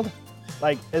what's wild?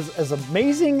 Like, as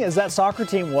amazing as that soccer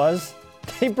team was,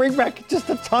 they bring back just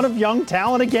a ton of young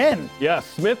talent again. Yeah,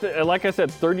 Smith, like I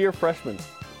said, third-year freshman.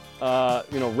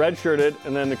 Redshirted,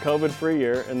 and then the COVID-free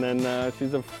year, and then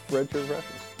she's a redshirt freshman.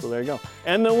 So there you go.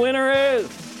 And the winner is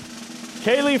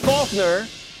Kaylee Faulkner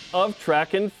of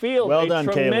track and field. Well done,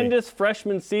 A tremendous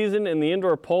freshman season in the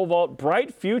indoor pole vault.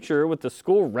 Bright future with the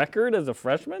school record as a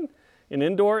freshman in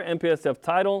indoor, MPSF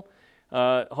title.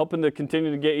 Hoping to continue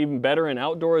to get even better in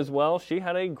outdoor as well. She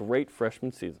had a great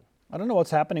freshman season. I don't know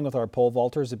what's happening with our pole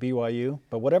vaulters at BYU,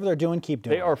 but whatever they're doing, keep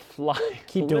doing it. They are flying.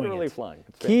 Keep doing it. Literally flying.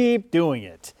 Keep doing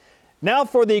it. Now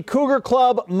for the Cougar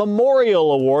Club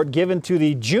Memorial Award given to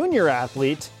the junior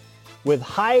athlete with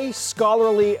high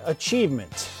scholarly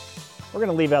achievement. We're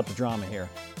going to leave out the drama here,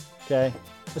 okay?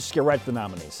 Let's just get right to the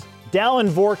nominees. Dallin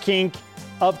Vorkink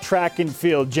of track and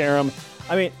field, Jerem.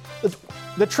 I mean,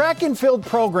 the track and field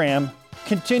program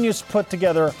continues to put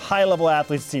together high-level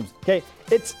athletes teams, okay?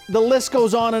 The list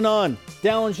goes on and on.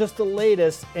 Dallin's just the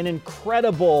latest, an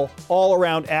incredible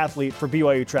all-around athlete for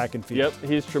BYU track and field. Yep,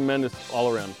 he's tremendous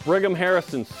all around. Brigham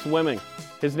Harrison, swimming.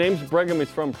 His name's Brigham, he's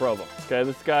from Provo. Okay,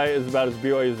 this guy is about as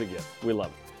BYU as it gets. We love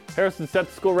him. Harrison set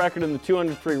the school record in the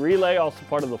 200-free relay, also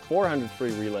part of the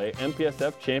 400-free relay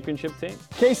MPSF championship team.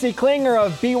 Casey Klinger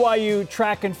of BYU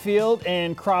track and field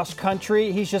and cross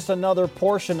country. He's just another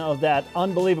portion of that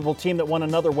unbelievable team that won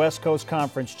another West Coast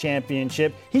Conference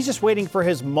championship. He's just waiting for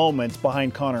his moment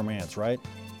behind Connor Mance, right?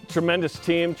 Tremendous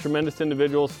team, tremendous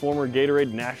individuals. Former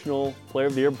Gatorade National Player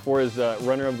of the Year before his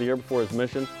runner of the year before his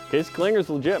mission. Casey Klinger's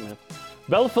legit, man.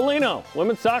 Bella Felino,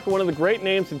 women's soccer, one of the great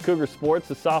names in Cougar sports.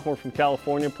 The sophomore from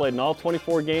California, played in all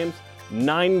 24 games,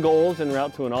 9 goals en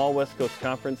route to an all-West Coast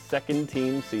Conference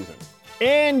second-team season.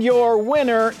 And your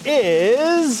winner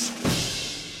is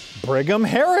Brigham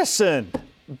Harrison.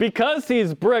 Because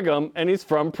he's Brigham and he's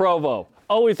from Provo.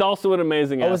 Oh, he's also an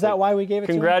amazing athlete. Oh, is that why we gave it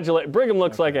to him? Brigham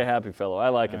looks like a happy fellow. I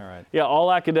like him. All right. Yeah,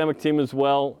 all-academic team as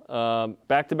well.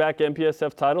 Back-to-back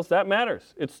MPSF titles. That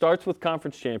matters. It starts with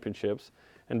conference championships.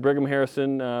 And Brigham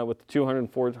Harrison with the 200 and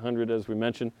 400, as we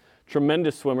mentioned.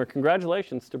 Tremendous swimmer.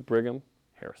 Congratulations to Brigham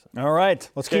Harrison. All right,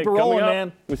 let's keep it rolling,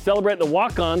 man. We celebrate the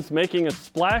walk-ons making a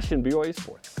splash in BYU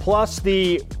sports. Plus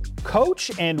the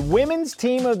coach and women's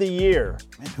team of the year.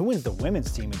 Man, who wins the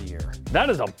women's team of the year? That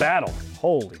is a battle.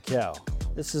 Holy cow.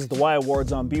 This is the Y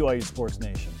Awards on BYU Sports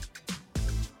Nation.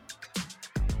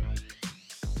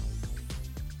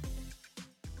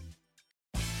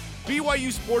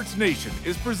 BYU Sports Nation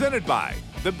is presented by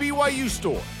The BYU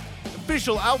Store,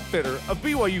 official outfitter of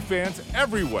BYU fans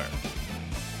everywhere.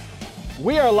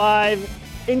 We are live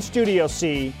in Studio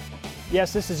C.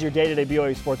 Yes, this is your day-to-day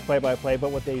BYU Sports play-by-play,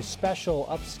 but with a special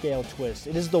upscale twist.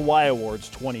 It is the Y Awards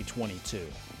 2022.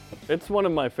 It's one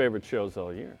of my favorite shows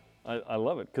all year. I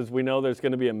love it because we know there's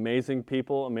going to be amazing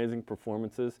people, amazing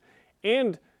performances,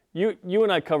 and you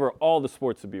and I cover all the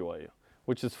sports of BYU,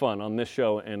 which is fun on this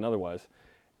show and otherwise.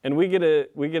 And we get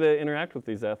to interact with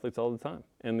these athletes all the time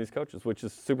and these coaches, which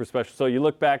is super special. So you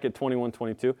look back at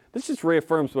 21-22, this just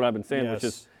reaffirms what I've been saying, which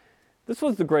is this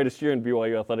was the greatest year in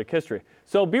BYU athletic history.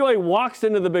 So BYU walks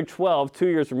into the Big 12 2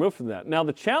 years removed from that. Now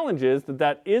the challenge is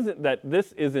that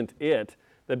this isn't it,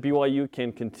 that BYU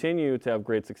can continue to have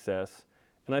great success,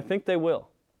 and I think they will.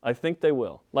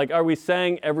 Like, are we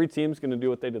saying every team's going to do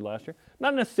what they did last year?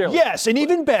 Not necessarily. Yes, and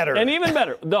even better. And even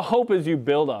better. The hope is you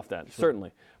build off that,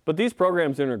 certainly. But these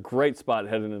programs are in a great spot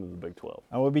heading into the Big 12.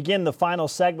 And we'll begin the final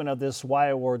segment of this Y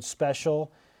Awards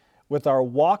special with our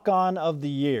walk-on of the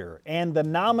year. And the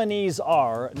nominees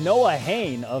are Noah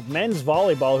Hain of men's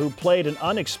volleyball, who played an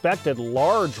unexpected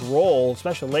large role,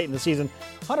 especially late in the season.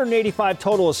 185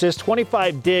 total assists,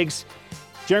 25 digs.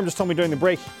 Jeremy just told me during the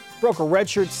break, broke a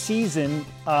redshirt season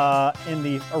a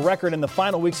record in the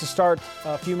final weeks to start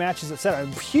a few matches, etc.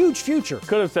 Huge future.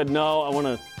 Could have said no. I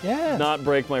want to not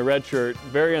break my red shirt.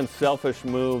 Very unselfish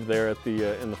move there at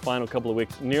the in the final couple of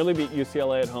weeks. Nearly beat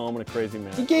UCLA at home in a crazy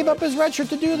match. He gave up his red shirt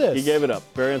to do this. He gave it up.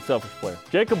 Very unselfish player.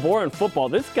 Jacob Bora in football.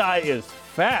 This guy is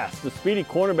fast. The speedy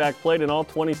cornerback played in all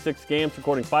 26 games,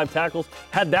 recording 5 tackles.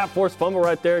 Had that forced fumble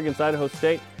right there against Idaho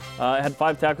State. Had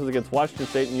 5 tackles against Washington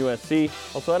State and USC.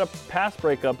 Also had a pass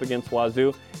breakup against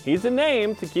Wazoo. He's a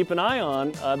name to keep an eye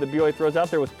on that BYU throws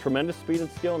out there with tremendous speed and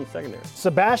skill in the secondary.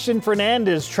 Sebastian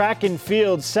Fernandez, track and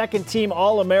field, second-team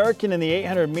All-American in the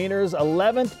 800 meters,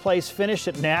 11th place finish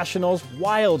at Nationals.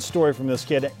 Wild story from this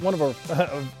kid. One of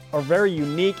our very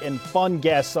unique and fun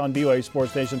guests on BYU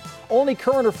Sports Nation. Only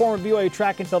current or former BYU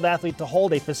track and field athlete to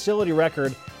hold a facility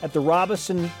record at the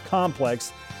Robinson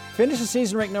Complex. Finished the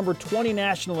season ranked number 20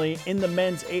 nationally in the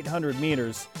men's 800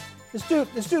 meters. This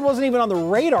dude wasn't even on the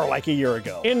radar like a year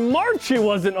ago. In March, he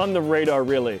wasn't on the radar,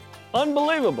 really.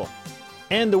 Unbelievable.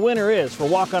 And the winner is, for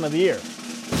Walk-On of the Year,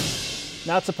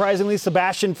 not surprisingly,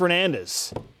 Sebastian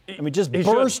Fernandez. I mean, just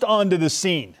burst onto the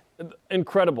scene.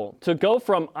 Incredible. To go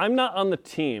from I'm not on the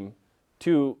team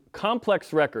to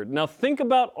complex record. Now, think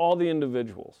about all the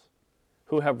individuals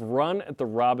who have run at the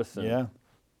Robinson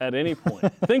at any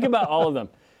point. Think about all of them.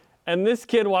 And this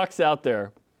kid walks out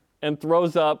there and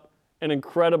throws up an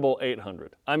incredible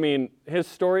 800. I mean, his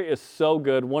story is so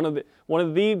good. One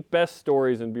of the best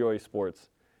stories in BYU sports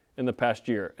in the past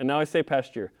year. And now I say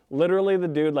past year. Literally, the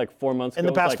dude like 4 months ago. In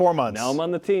the past 4 months. Now I'm on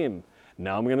the team.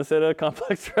 Now I'm going to set a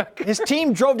complex record. His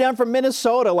team drove down from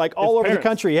Minnesota, like all over the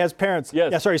country. He has parents.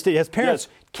 Yes. Yeah, sorry, he has parents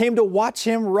came to watch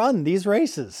him run these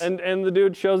races. And the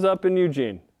dude shows up in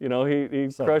Eugene. You know,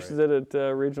 he so crushes it at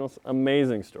regionals.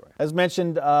 Amazing story. As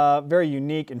mentioned, very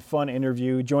unique and fun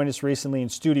interview. He joined us recently in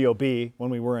Studio B when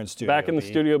we were in Studio B. Back in the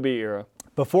Studio B era.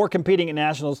 Before competing at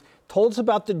Nationals, told us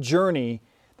about the journey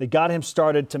that got him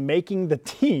started to making the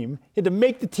team. He had to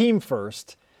make the team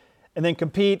first and then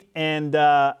compete. And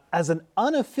as an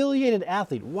unaffiliated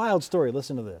athlete, wild story.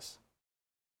 Listen to this.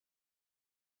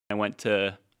 I went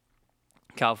to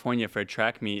California for a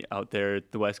track meet out there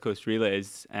at the West Coast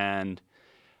Relays, and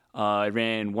I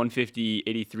ran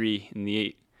 150.83 in the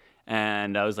 8,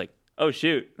 and I was like, "Oh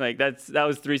shoot!" Like that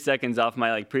was 3 seconds off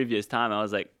my like previous time. I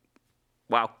was like,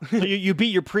 "Wow!" So you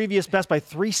beat your previous best by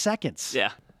 3 seconds.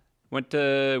 Yeah. Went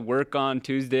to work on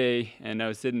Tuesday, and I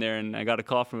was sitting there, and I got a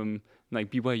call from like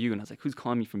BYU, and I was like, "Who's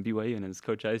calling me from BYU?" And it was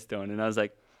Coach Eyestone, and I was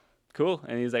like, "Cool."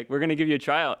 And he's like, "We're gonna give you a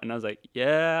tryout," and I was like,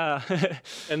 "Yeah."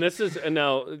 And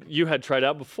now you had tried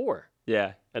out before.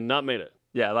 Yeah. And not made it.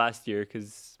 Yeah, last year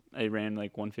because I ran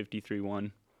like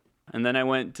 153.1. And then I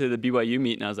went to the BYU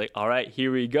meet and I was like, all right, here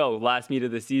we go. Last meet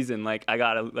of the season. Like, I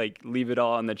got to like leave it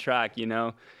all on the track, you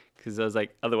know, because I was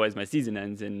like, otherwise my season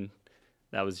ends. And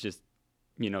that was just,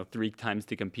 3 times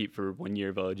to compete for 1 year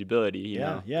of eligibility, you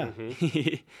know? Yeah.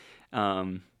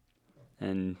 Mm-hmm.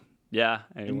 And yeah,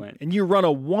 I went. And you run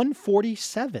a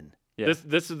 147. Yeah.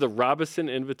 This is the Robinson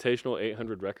Invitational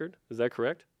 800 record. Is that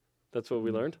correct? That's what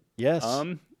we learned? Yes.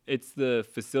 It's the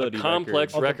facility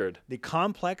complex record. The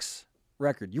complex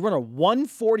record. You run a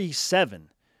 147,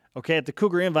 okay, at the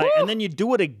Cougar Invite, and then you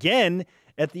do it again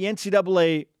at the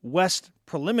NCAA West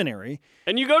Preliminary.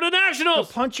 And you go to Nationals!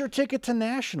 To punch your ticket to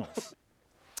Nationals.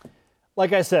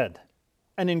 Like I said,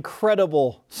 an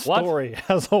incredible story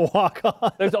as a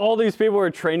walk-on. There's all these people who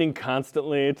are training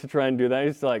constantly to try and do that.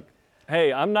 It's like,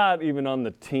 hey, I'm not even on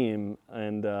the team,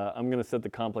 and I'm going to set the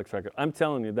complex record. I'm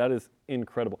telling you, that is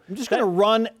incredible. I'm just going to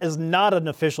run as not an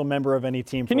official member of any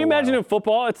team. Can you imagine in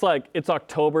football, it's like, it's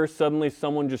October, suddenly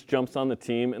someone just jumps on the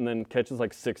team and then catches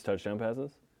like 6 touchdown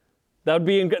passes?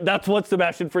 That's what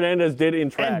Sebastian Fernandez did in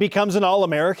track. And becomes an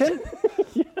All-American?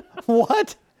 Yeah.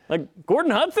 What? Like,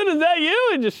 Gordon Hudson, is that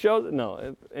you? It just shows, no,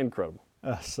 it's incredible.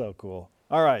 So cool.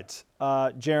 All right,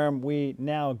 Jerem, we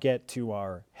now get to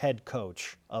our head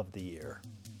coach of the year.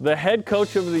 The head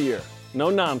coach of the year. No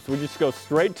noms. We just go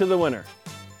straight to the winner.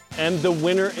 And the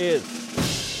winner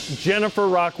is Jennifer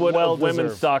Rockwood of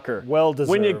women's soccer. Well deserved.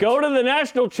 When you go to the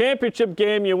national championship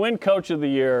game, you win coach of the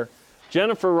year.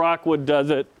 Jennifer Rockwood does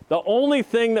it. The only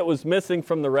thing that was missing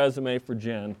from the resume for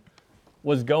Jen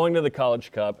was going to the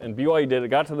College Cup, and BYU did it.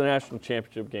 Got to the national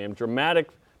championship game. Dramatic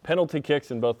penalty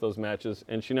kicks in both those matches,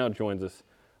 and she now joins us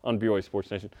on BYU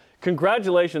Sports Nation.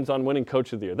 Congratulations on winning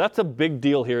Coach of the Year. That's a big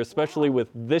deal here, especially with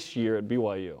this year at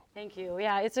BYU. Thank you.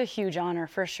 Yeah, it's a huge honor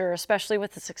for sure, especially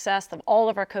with the success of all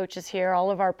of our coaches here,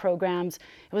 all of our programs.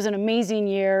 It was an amazing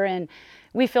year, and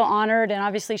we feel honored, and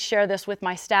obviously share this with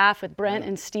my staff, with Brent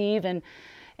and Steve and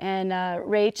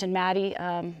Rach and Maddie,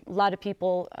 a lot of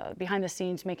people behind the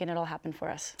scenes making it all happen for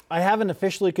us. I haven't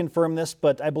officially confirmed this,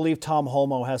 but I believe Tom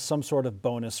Holmoe has some sort of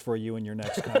bonus for you in your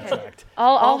next contract.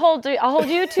 I'll hold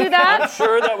you to that. I'm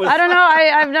sure that was. I don't know.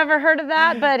 I've never heard of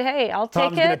that, but hey, I'll take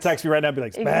Tom's it. going to text me right now and be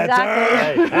like, Spencer.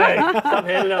 Exactly. Hey, stop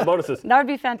handing out bonuses. That would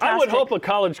be fantastic. I would hope a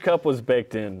college cup was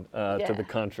baked in to the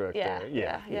contract.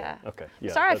 Yeah. Okay.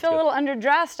 Yeah, sorry, I feel a little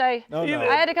underdressed. I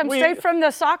had to come straight from the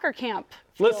soccer camp.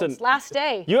 Listen, last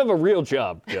day. You have a real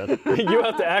job, Jen. You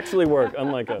have to actually work,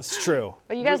 unlike us. It's true.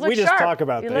 But you guys look we sharp. just talk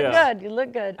about you that. look good. You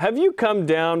look good. Have you come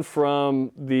down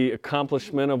from the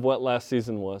accomplishment of what last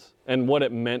season was and what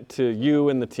it meant to you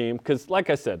and the team? Because,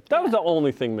 like I said, that was the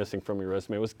only thing missing from your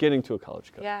resume was getting to a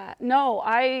college cup. Yeah. No,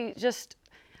 I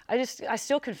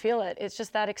still can feel it. It's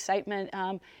just that excitement.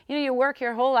 You work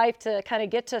your whole life to kind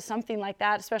of get to something like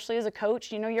that, especially as a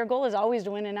coach. Your goal is always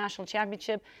to win a national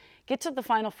championship, get to the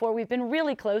Final Four. We've been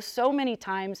really close so many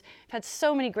times. We've had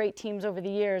so many great teams over the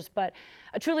years, but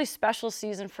a truly special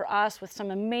season for us with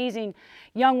some amazing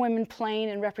young women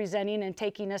playing and representing and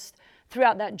taking us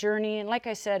throughout that journey. And like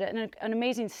I said, an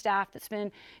amazing staff that's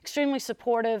been extremely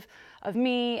supportive of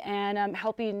me and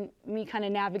helping me kind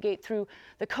of navigate through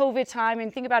the COVID time.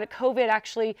 And think about it, COVID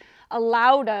actually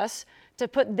allowed us to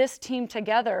put this team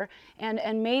together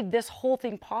and made this whole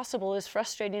thing possible, as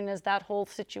frustrating as that whole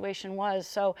situation was.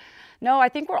 So, no, I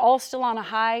think we're all still on a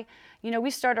high.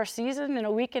 We start our season in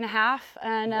a week and a half,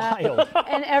 and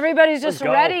everybody's just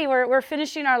ready. We're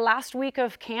finishing our last week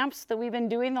of camps that we've been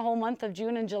doing the whole month of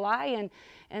June and July,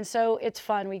 and so it's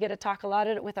fun. We get to talk a lot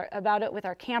about it with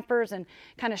our campers and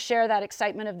kind of share that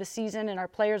excitement of the season, and our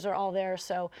players are all there.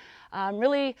 So I'm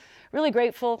really, really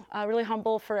grateful, really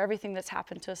humble for everything that's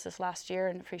happened to us this last year,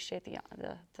 and appreciate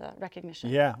the recognition.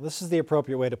 Yeah, this is the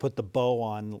appropriate way to put the bow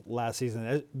on last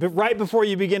season. Right before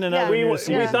you begin another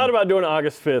We thought about doing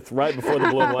August 5th, right before the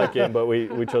blue and white game, but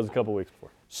we chose a couple weeks before.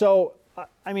 So,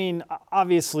 I mean,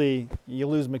 obviously, you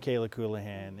lose Michaela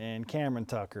Coulihan and Cameron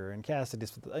Tucker and Cassidy.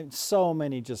 So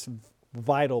many just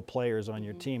vital players on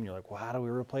your team. You're like, well, how do we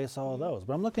replace all of those?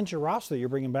 But I'm looking at your roster that you're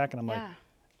bringing back, and I'm like,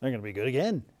 they're going to be good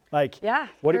again.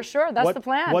 For sure. That's the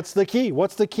plan. What's the key?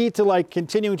 What's the key to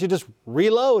continuing to just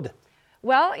reload?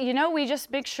 Well, we just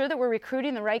make sure that we're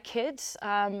recruiting the right kids who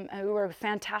are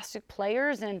fantastic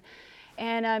players, and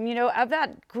of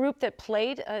that group that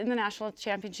played in the national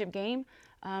championship game,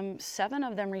 7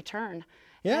 of them return.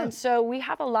 Yeah. And so we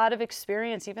have a lot of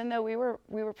experience, even though we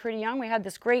were pretty young. We had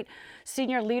this great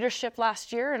senior leadership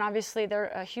last year, and obviously they're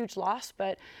a huge loss,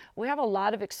 but we have a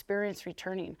lot of experience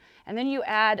returning. And then you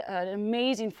add an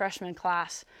amazing freshman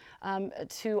class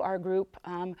to our group,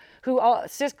 who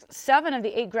 7 of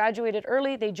the 8 graduated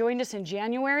early. They joined us in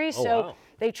January,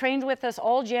 they trained with us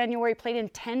all January, played in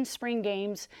 10 spring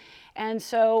games. And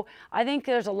so I think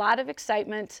there's a lot of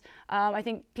excitement. I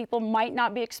think people might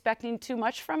not be expecting too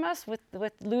much from us with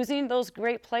losing those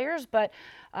great players, but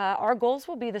our goals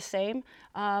will be the same.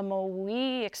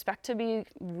 We expect to be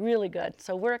really good,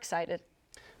 so we're excited.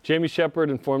 Jamie Shepard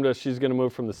informed us she's going to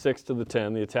move from the 6 to the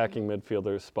 10, the attacking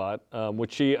midfielder spot,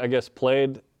 which she, I guess,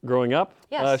 played growing up,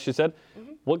 she said.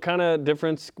 Mm-hmm. What kind of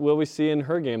difference will we see in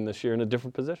her game this year in a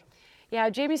different position? Yeah,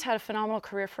 Jamie's had a phenomenal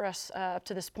career for us up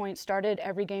to this point. Started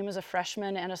every game as a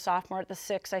freshman and a sophomore at the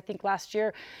 6. I think last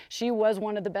year she was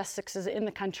one of the best 6s in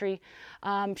the country.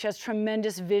 She has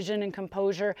tremendous vision and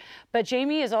composure. But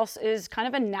Jamie is kind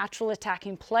of a natural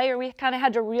attacking player. We kind of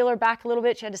had to reel her back a little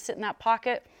bit. She had to sit in that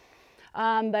pocket.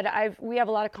 But we have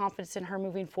a lot of confidence in her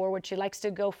moving forward. She likes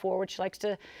to go forward. She likes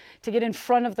to get in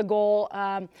front of the goal.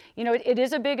 It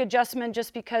is a big adjustment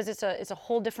just because it's a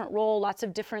whole different role, lots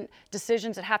of different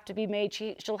decisions that have to be made.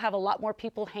 She'll have a lot more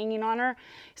people hanging on her,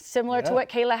 similar to what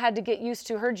Kayla had to get used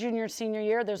to her junior and senior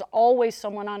year. There's always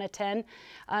someone on a 10,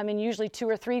 and usually 2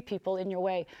 or 3 people in your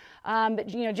way. But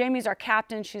Jamie's our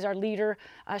captain. She's our leader.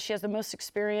 She has the most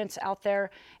experience out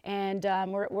there, and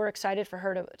we're excited for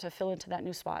her to fill into that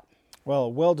new spot.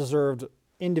 Well, well-deserved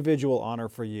individual honor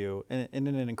for you, and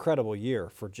an incredible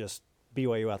year for just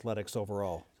BYU athletics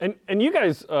overall. And you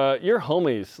guys, you're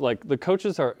homies. Like, the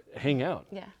coaches hang out.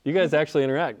 Yeah. You guys actually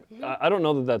interact. Mm-hmm. I don't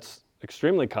know that that's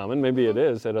extremely common. Maybe it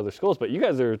is at other schools, but you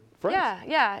guys are friends.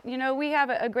 Yeah. We have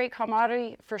a great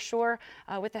camaraderie for sure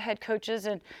with the head coaches,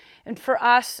 and for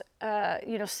us,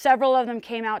 several of them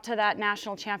came out to that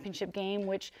national championship game,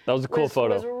 which that was a cool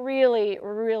photo. Was really,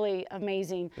 really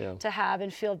amazing Yeah. to have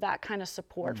and feel that kind of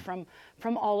support from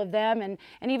all of them, and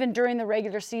even during the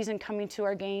regular season, coming to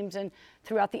our games and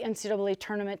throughout the NCAA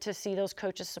tournament to see those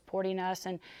coaches supporting us.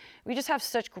 And we just have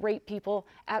such great people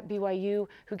at BYU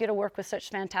who get to work with such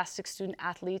fantastic student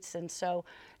athletes. And so,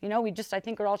 I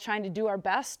think we're all trying to do our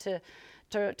best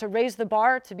to raise the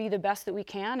bar, to be the best that we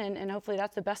can, and hopefully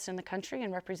that's the best in the country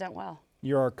and represent well.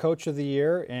 You're our Coach of the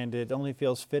Year, and it only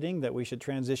feels fitting that we should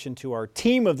transition to our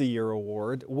Team of the Year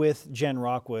award with Jen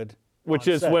Rockwood. Which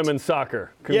is set. women's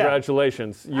soccer.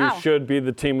 Congratulations. Yeah. You Wow. should be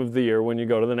the Team of the Year when you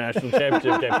go to the national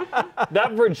championship game.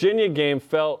 That Virginia game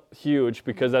felt huge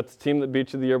because that's the team that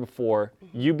beat you the year before.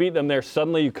 You beat them there.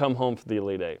 Suddenly you come home for the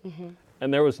Elite Eight.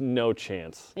 And there was no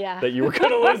chance that you were going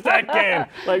to lose that game.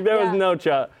 Like, there was no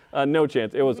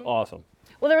chance. It was awesome.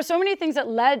 Well, there were so many things that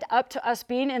led up to us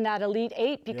being in that Elite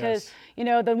Eight because,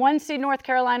 the 1 seed North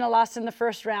Carolina lost in the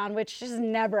first round, which just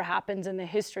never happens in the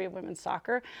history of women's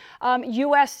soccer.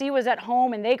 USC was at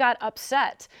home and they got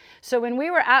upset. So when we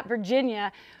were at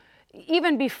Virginia,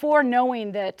 even before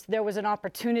knowing that there was an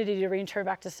opportunity to return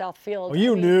back to South Field.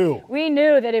 Well, knew. We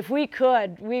knew that if we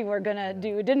could, we were going to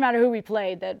do, it didn't matter who we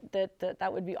played,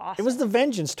 that would be awesome. It was the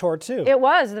Vengeance Tour, too. It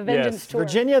was the Vengeance Tour.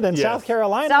 Virginia, then South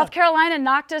Carolina. South Carolina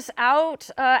knocked us out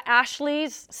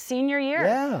Ashley's senior year.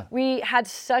 Yeah. We had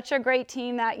such a great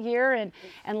team that year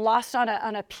and lost on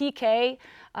a PK.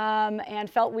 And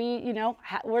felt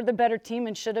we're the better team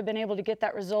and should have been able to get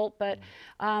that result, but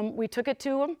we took it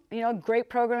to them. Great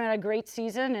program and a great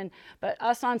season, but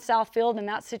us on South Field in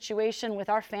that situation with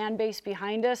our fan base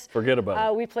behind us, forget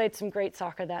about it. We played some great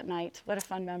soccer that night. What a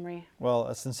fun memory! Well,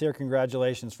 a sincere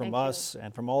congratulations from Thank us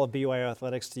and from all of BYU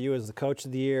Athletics to you as the Coach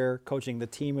of the Year, coaching the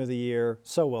Team of the Year.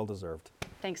 So well deserved.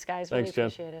 Thanks, guys. Thanks, really Jen.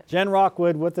 appreciate it. Jen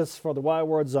Rockwood with us for the Y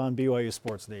Awards on BYU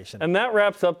Sports Nation. And that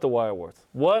wraps up the Y Awards.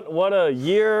 What a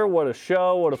year, what a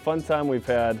show, what a fun time we've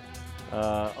had.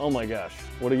 Oh my gosh,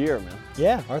 what a year, man.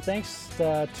 Yeah, our thanks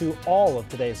to all of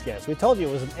today's guests. We told you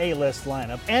it was an A-list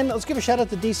lineup. And let's give a shout out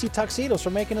to DC Tuxedos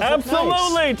for making us look nice.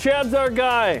 Absolutely, Chad's our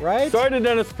guy. Right? Sorry to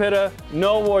Dennis Pitta,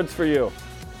 no awards for you.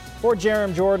 For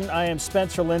Jerem Jordan, I am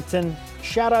Spencer Linton.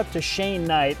 Shout out to Shane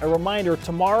Knight. A reminder,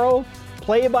 tomorrow,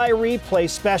 play-by-replay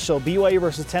special, BYU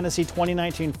versus Tennessee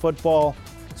 2019 football.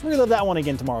 Let's relive that one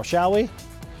again tomorrow, shall we?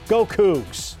 Go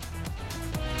Cougs!